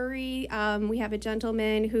 Surrey, we have a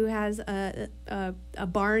gentleman who has a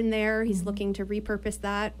barn there. He's looking to repurpose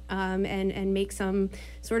that and make some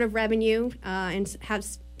sort of revenue and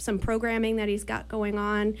has some programming that he's got going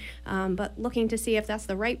on, but looking to see if that's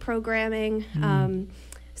the right programming.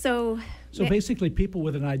 So basically people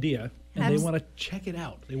with an idea, and they want to check it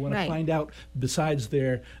out. They want to find out, besides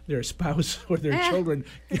their spouse or their children,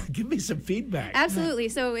 give me some feedback. Absolutely.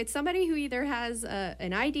 So it's somebody who either has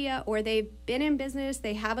an idea or they've been in business,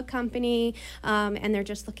 they have a company, and they're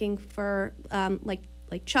just looking for,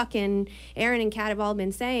 like Chuck and Aaron and Kat have all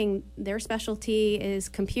been saying, their specialty is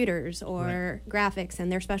computers or graphics,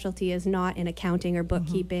 and their specialty is not in accounting or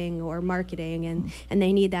bookkeeping or marketing, and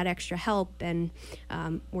they need that extra help, and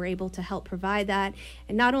we're able to help provide that.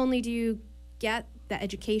 And not only do you get the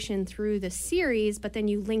education through the series, but then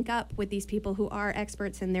you link up with these people who are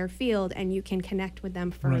experts in their field, and you can connect with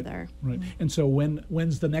them further. Right. And so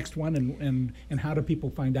when's the next one, and how do people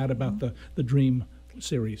find out about the Dream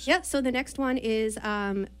series? Yeah, so the next one is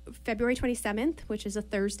February 27th, which is a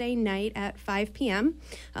Thursday night at 5 p.m.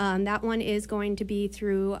 That one is going to be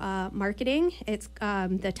through marketing. It's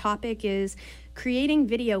the topic is creating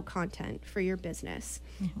video content for your business.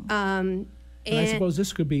 And I suppose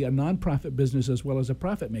this could be a nonprofit business as well as a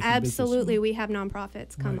profit-making business. Absolutely. We have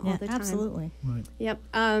nonprofits come all the time. Absolutely. Right. Yep.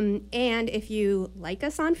 And if you like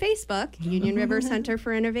us on Facebook, Union River Center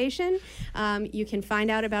for Innovation, you can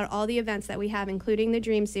find out about all the events that we have, including the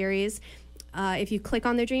Dream Series. If you click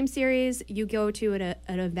on the Dream Series, you go to an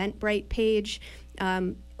Eventbrite page.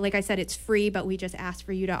 Like I said, it's free, but we just ask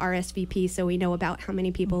for you to RSVP so we know about how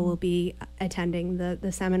many people will be attending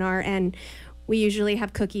the seminar. And we usually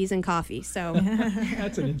have cookies and coffee, so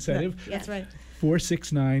that's an incentive. That's right.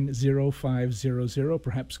 469-0500.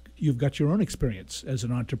 Perhaps you've got your own experience as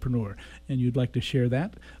an entrepreneur and you'd like to share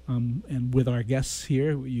that. And with our guests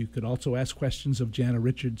here, you could also ask questions of Jana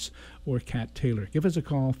Richards or Kat Taylor. Give us a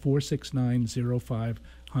call, 469-0500.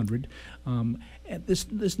 And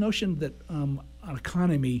this notion that our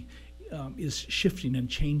economy is shifting and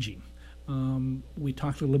changing. We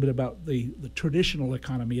talked a little bit about the traditional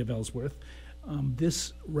economy of Ellsworth.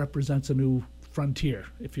 This represents a new frontier,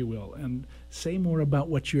 if you will, and say more about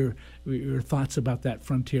what your thoughts about that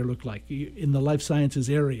frontier look like. In the life sciences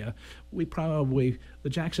area, the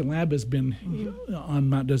Jackson Lab has been on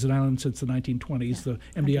Mount Desert Island since the 1920s, the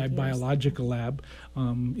MDI Biological Lab,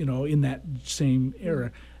 in that same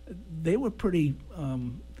era. They were pretty,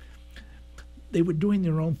 they were doing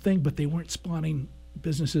their own thing, but they weren't spawning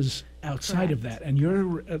businesses outside of that. And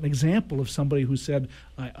you're an example of somebody who said,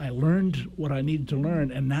 I learned what I needed to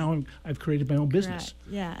learn, and now I've created my own business.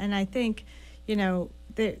 Yeah, and I think,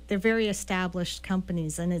 they're very established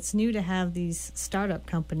companies, and it's new to have these startup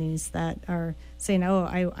companies that are saying,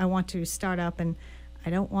 I want to start up, and I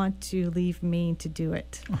don't want to leave Maine to do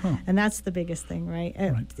it. And that's the biggest thing, right?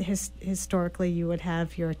 Historically, you would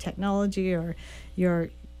have your technology or your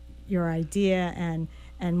idea and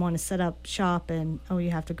want to set up shop, and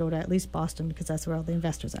you have to go to at least Boston because that's where all the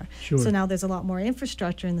investors are. Sure. So now there's a lot more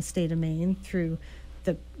infrastructure in the state of Maine through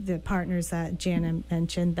the partners that Jana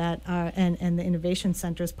mentioned that are and the innovation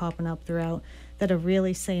centers popping up throughout that are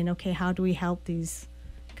really saying, okay, how do we help these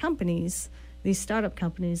companies, these startup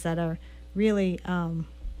companies that are really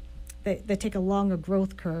they take a longer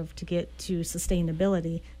growth curve to get to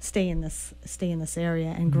sustainability, stay in this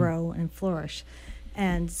area and grow and flourish.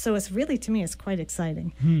 And so it's really, to me, it's quite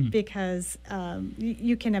exciting because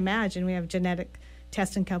you can imagine we have a genetic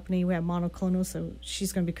testing company, we have monoclonal, so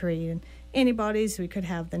she's going to be creating antibodies. We could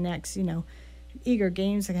have the next, Eager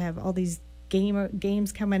Games, they have all these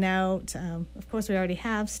games coming out. Of course, we already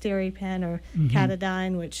have SteriPen or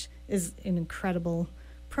Catadyne, which is an incredible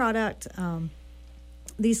product.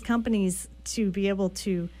 These companies, to be able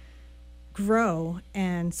to grow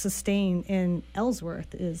and sustain in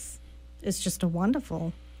Ellsworth is just a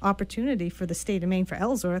wonderful opportunity for the state of Maine, for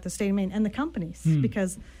Ellsworth, the state of Maine, and the companies,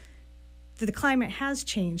 because the climate has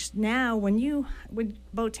changed. Now, when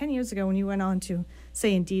about 10 years ago, when you went on to,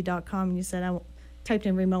 say, Indeed.com, and you said, I typed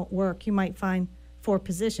in remote work, you might find 4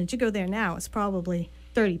 positions. You go there now, it's probably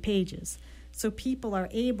 30 pages. So people are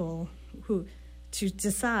able to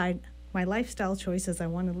decide, my lifestyle choices, I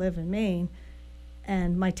want to live in Maine,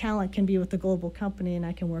 and my talent can be with a global company, and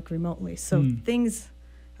I can work remotely. So things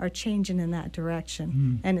are changing in that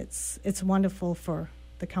direction, and it's wonderful for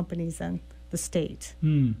the companies and the state.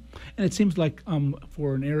 And it seems like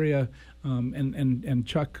for an area, and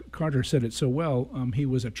Chuck Carter said it so well, he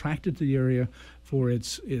was attracted to the area for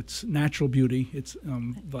its natural beauty, its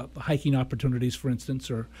the hiking opportunities, for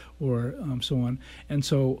instance, or so on. And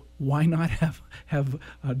so why not have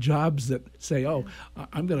jobs that say,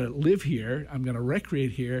 I'm going to live here, I'm going to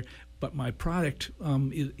recreate here, but my product, we're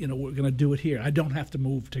going to do it here. I don't have to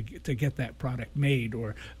move to get that product made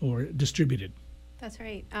or distributed. That's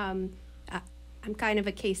right. I'm kind of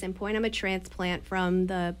a case in point. I'm a transplant from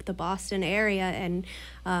the Boston area, and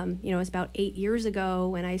it was about 8 years ago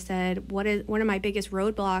when I said, what are my biggest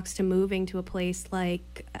roadblocks to moving to a place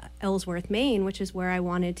like Ellsworth, Maine, which is where I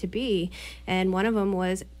wanted to be? And one of them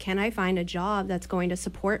was, can I find a job that's going to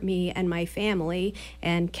support me and my family,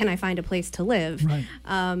 and can I find a place to live? Right.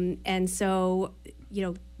 And so,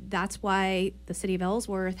 that's why the city of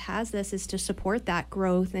Ellsworth has this, is to support that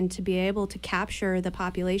growth and to be able to capture the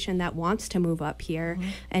population that wants to move up here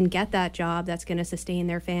and get that job that's going to sustain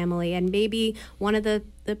their family. And maybe one of the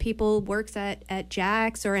people works at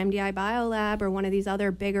JAX or MDI Biolab or one of these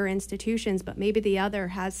other bigger institutions, but maybe the other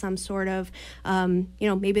has some sort of,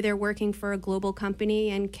 maybe they're working for a global company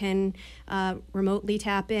and can remotely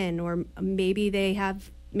tap in, or maybe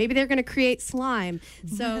they're going to create slime.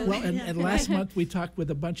 So well, and last month we talked with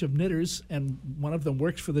a bunch of knitters, and one of them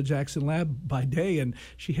works for the Jackson Lab by day, and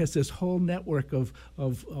she has this whole network of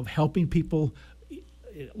helping people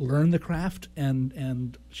learn the craft,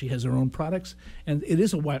 and she has her own products, and it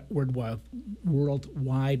is a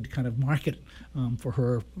worldwide kind of market for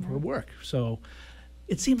her work. So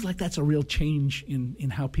it seems like that's a real change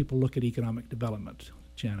in how people look at economic development,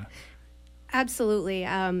 Jana. Absolutely.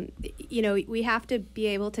 We have to be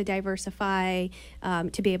able to diversify,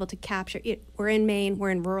 to be able to capture it. We're in Maine, we're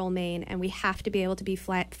in rural Maine, and we have to be able to be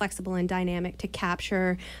flexible and dynamic to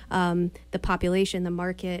capture the population, the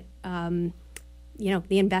market, the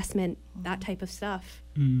investment, that type of stuff.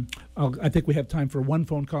 I think we have time for one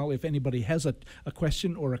phone call. If anybody has a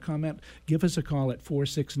question or a comment, give us a call at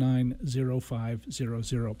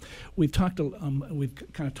 469-0500. We've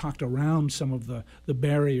kind of talked around some of the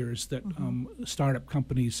barriers that startup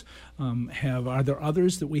companies have. Are there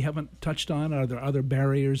others that we haven't touched on? Are there other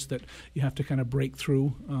barriers that you have to kind of break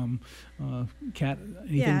through? Kat,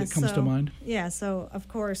 anything that comes to mind? Yeah, so of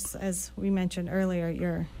course, as we mentioned earlier,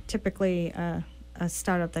 you're typically a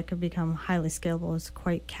startup that could become highly scalable is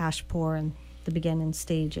quite cash poor, and the beginning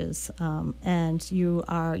stages, and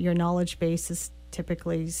your knowledge base is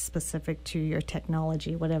typically specific to your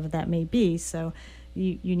technology, whatever that may be. So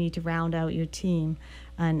you need to round out your team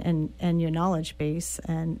and your knowledge base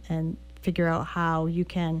and figure out how you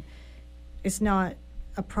can. It's not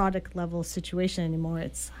a product level situation anymore.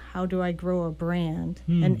 It's how do I grow a brand?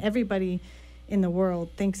 And everybody in the world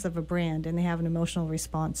thinks of a brand and they have an emotional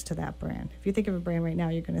response to that brand. If you think of a brand right now,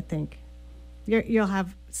 you're going to think you'll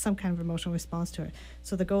have some kind of emotional response to it.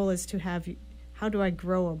 So the goal is to have, how do I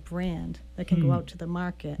grow a brand that can go out to the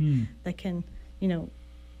market, that can,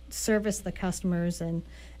 service the customers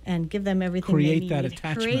and give them everything they need.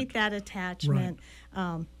 Create that attachment.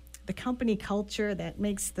 Right. The company culture that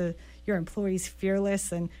makes your employees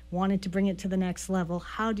fearless and wanted to bring it to the next level.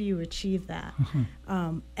 How do you achieve that?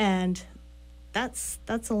 And that's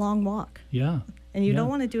a long walk. Yeah. And you don't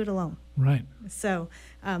want to do it alone. Right. So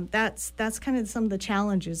that's kind of some of the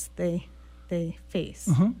challenges they face.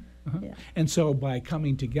 Yeah. And so by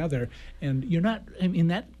coming together, and you're not, in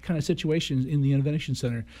that kind of situation in the Innovation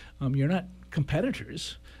Center, you're not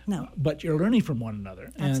competitors. No. But you're learning from one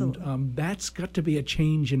another. Absolutely. And that's got to be a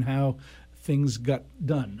change in how things got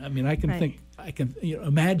done. I mean, I can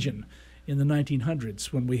imagine in the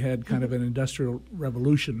 1900s when we had kind of an industrial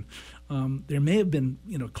revolution, there may have been,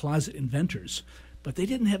 closet inventors, but they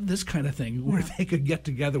didn't have this kind of thing where they could get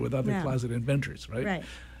together with other closet inventors, right? Right.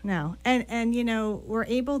 No. And we're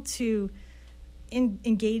able to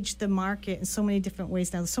engage the market in so many different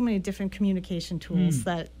ways now. There's so many different communication tools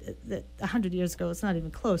that 100 years ago, it's not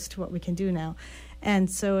even close to what we can do now. And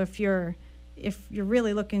so if you're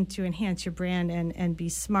really looking to enhance your brand and be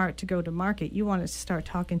smart to go to market, you want to start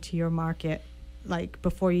talking to your market like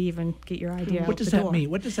before you even get your idea out the door. What does that mean?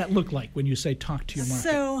 What does that look like when you say talk to your market?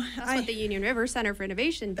 So that's what the Union River Center for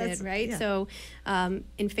Innovation did, right? Yeah. So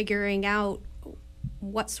in figuring out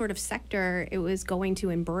what sort of sector it was going to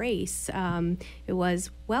embrace, it was,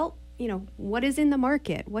 what is in the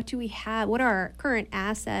market? What do we have? What are our current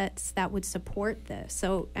assets that would support this?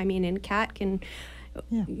 So, and CAT can...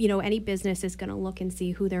 any business is going to look and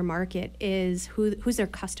see who their market is, who's their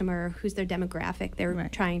customer, who's their demographic they're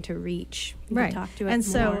trying to reach. Right. Talk to it and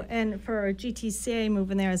more. So, and for our GTCA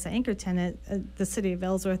moving there as an anchor tenant, the City of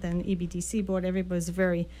Ellsworth and EBDC board, everybody's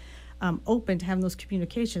very open to having those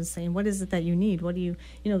communications, saying, what is it that you need? What do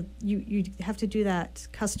you have to do that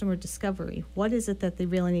customer discovery. What is it that they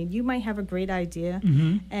really need? You might have a great idea,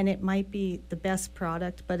 and it might be the best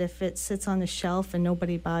product, but if it sits on the shelf and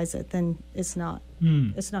nobody buys it, then it's not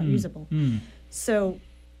usable. So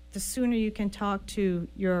the sooner you can talk to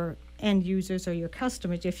your end users or your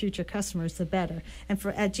customers, your future customers, the better. And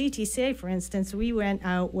at GTCA, for instance, we went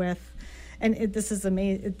out with, and this is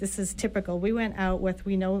amazing. This is typical. We went out with,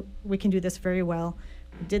 we know we can do this very well.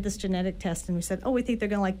 We did this genetic test, and we said, we think they're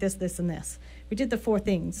going to like this, this, and this. We did the 4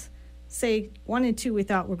 things. Say 1 and 2 we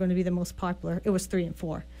thought were going to be the most popular. It was 3 and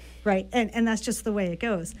 4, right? And that's just the way it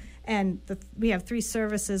goes. And we have 3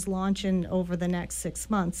 services launching over the next 6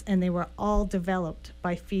 months, and they were all developed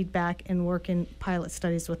by feedback and working pilot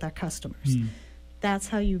studies with our customers. That's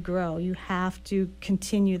how you grow. You have to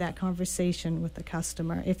continue that conversation with the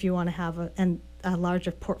customer if you want to have a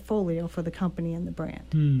larger portfolio for the company and the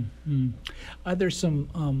brand. Are there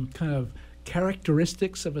some kind of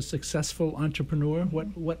characteristics of a successful entrepreneur?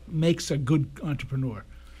 What makes a good entrepreneur?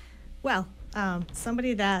 Well,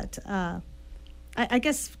 somebody that I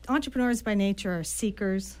guess entrepreneurs by nature are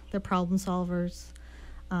seekers. They're problem solvers.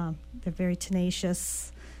 They're very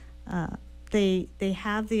tenacious. They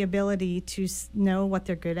have the ability to know what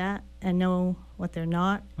they're good at and know what they're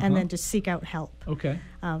not, and then to seek out help. Okay.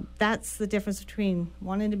 That's the difference between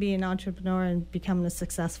wanting to be an entrepreneur and becoming a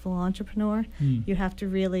successful entrepreneur. You have to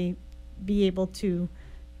really be able to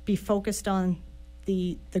be focused on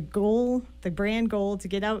the goal, the brand goal, to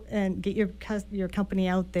get out and get your company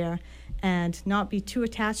out there, and not be too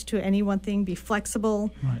attached to any one thing. Be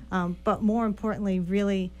flexible, but more importantly,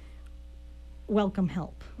 really welcome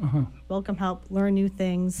help. Welcome help, learn new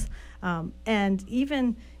things. And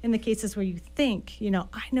even in the cases where you think,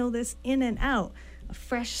 I know this in and out, a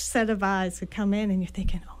fresh set of eyes could come in and you're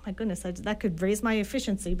thinking, oh my goodness, that could raise my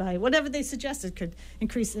efficiency by whatever they suggested, could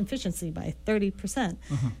increase efficiency by 30%.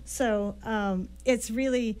 So it's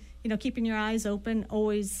really, keeping your eyes open,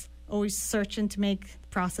 always searching to make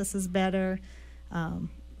processes better,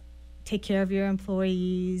 take care of your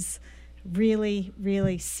employees, really,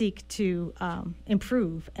 really seek to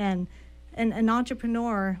improve. And an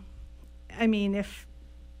entrepreneur, if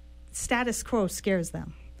status quo scares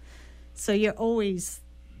them, so you're always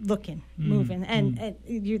looking, moving, and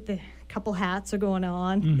the couple hats are going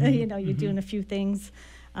on. You're doing a few things,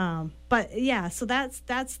 but yeah. So that's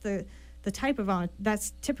the the type of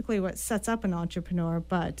that's typically what sets up an entrepreneur,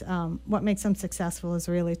 but what makes them successful is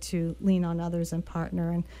really to lean on others and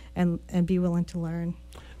partner and be willing to learn.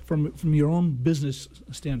 From your own business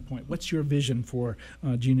standpoint, what's your vision for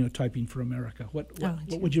Genotyping for America? What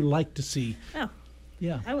would you like to see? Oh.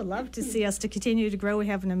 Yeah. I would love to see us to continue to grow. We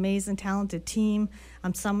have an amazing, talented team.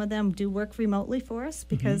 Some of them do work remotely for us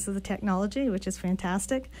because of the technology, which is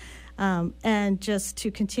fantastic. And just to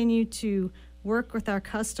continue to work with our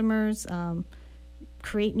customers,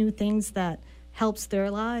 create new things that helps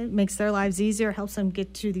makes their lives easier, helps them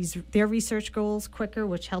get to their research goals quicker,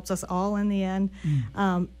 which helps us all in the end.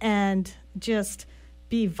 And just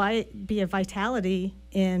be a vitality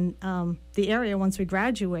in the area once we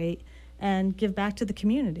graduate, and give back to the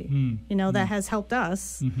community. That has helped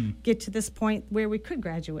us get to this point where we could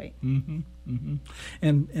graduate. And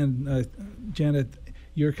Janet,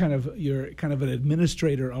 you're kind of an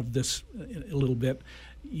administrator of this a little bit.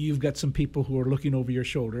 You've got some people who are looking over your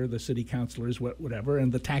shoulder, the city councilors, whatever,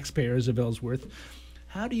 and the taxpayers of Ellsworth.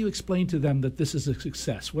 How do you explain to them that this is a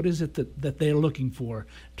success? What is it that they're looking for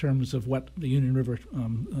in terms of what the Union River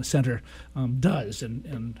Center does,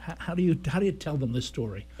 and how do you tell them this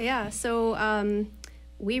story? Yeah, so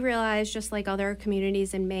we realize, just like other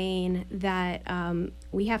communities in Maine, that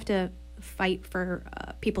we have to fight for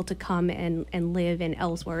people to come and live in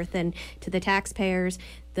Ellsworth. And to the taxpayers,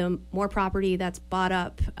 the more property that's bought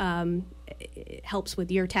up it helps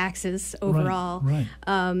with your taxes overall. Right.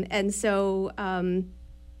 And so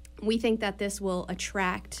we think that this will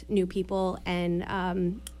attract new people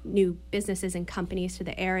and new businesses and companies to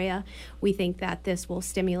the area. We think that this will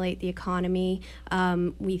stimulate the economy.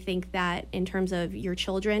 We think that in terms of your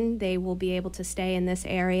children, they will be able to stay in this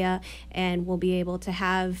area and will be able to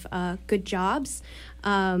have good jobs.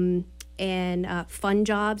 And fun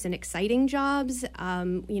jobs and exciting jobs.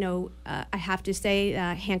 I have to say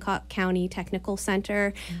Hancock County Technical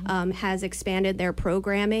Center has expanded their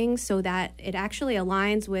programming so that it actually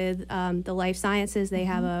aligns with the life sciences. They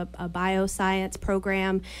have a bioscience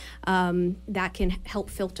program that can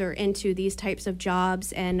help filter into these types of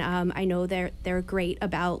jobs. And I know they're great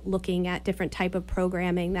about looking at different type of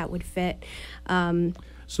programming that would fit.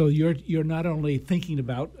 So you're not only thinking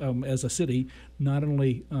about, as a city, not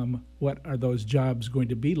only what are those jobs going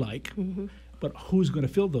to be like, but who's going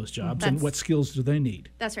to fill those jobs and what skills do they need?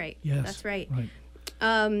 That's right. Yes. That's right. Right.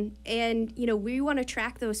 And, we want to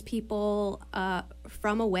track those people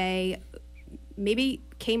from away. Maybe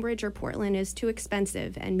Cambridge or Portland is too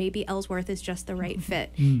expensive, and maybe Ellsworth is just the right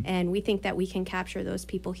fit. And we think that we can capture those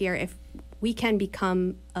people here if we can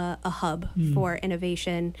become a hub for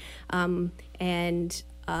innovation.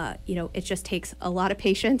 It just takes a lot of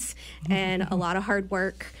patience and a lot of hard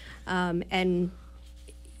work. Who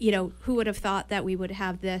would have thought that we would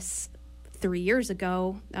have this 3 years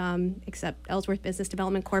ago, except Ellsworth Business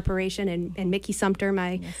Development Corporation and Mickey Sumter,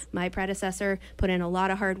 my predecessor, put in a lot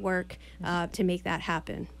of hard work to make that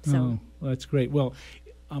happen. So that's great. Well,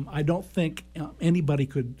 I don't think anybody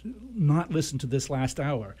could not listen to this last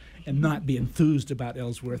hour and not be enthused about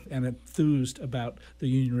Ellsworth and enthused about the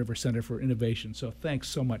Union River Center for Innovation. So thanks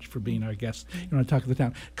so much for being our guest. You want to talk to the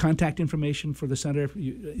town. Contact information for the center,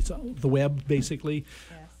 it's the web, basically.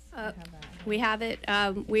 Yes. We have it.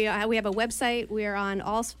 We have a website. We are on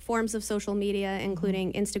all forms of social media,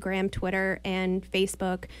 including Instagram, Twitter, and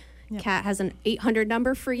Facebook. Yep. Kat has an 800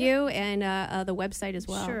 number for you, and the website as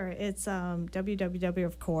well. Sure. It's www,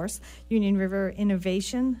 of course,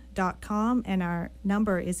 unionriverinnovation.com, and our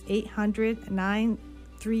number is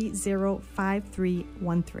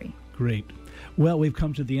 800-930-5313. Great. Well, we've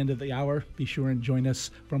come to the end of the hour. Be sure and join us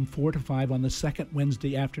from 4 to 5 on the second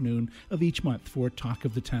Wednesday afternoon of each month for Talk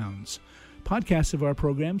of the Towns. Podcasts of our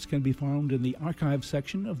programs can be found in the archive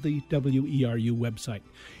section of the WERU website.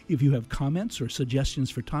 If you have comments or suggestions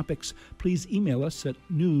for topics, please email us at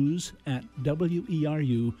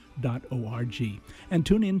news@weru.org. And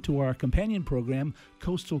tune in to our companion program,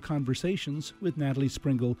 Coastal Conversations, with Natalie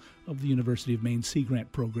Springle of the University of Maine Sea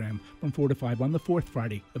Grant Program from 4 to 5 on the fourth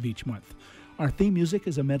Friday of each month. Our theme music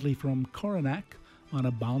is a medley from Coronac on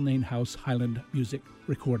a Balnain House Highland music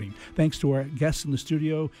recording. Thanks to our guests in the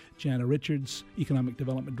studio, Jana Richards, Economic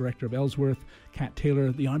Development Director of Ellsworth, Kat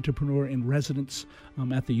Taylor, the entrepreneur in residence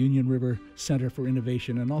at the Union River Center for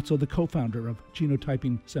Innovation, and also the co-founder of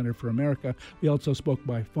Genotyping Center for America. We also spoke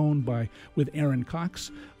by phone with Aaron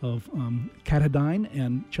Cox of Catadyne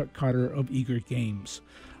and Chuck Carter of Eager Games.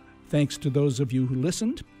 Thanks to those of you who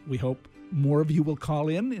listened. We hope more of you will call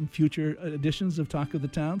in future editions of Talk of the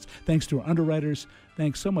Towns. Thanks to our underwriters.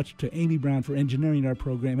 Thanks so much to Amy Brown for engineering our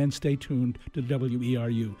program, and stay tuned to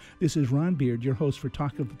WERU. This is Ron Beard, your host for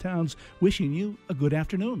Talk of the Towns, wishing you a good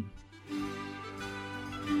afternoon.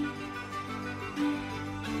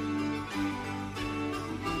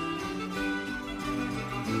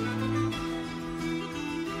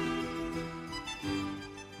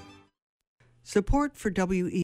 Support for WE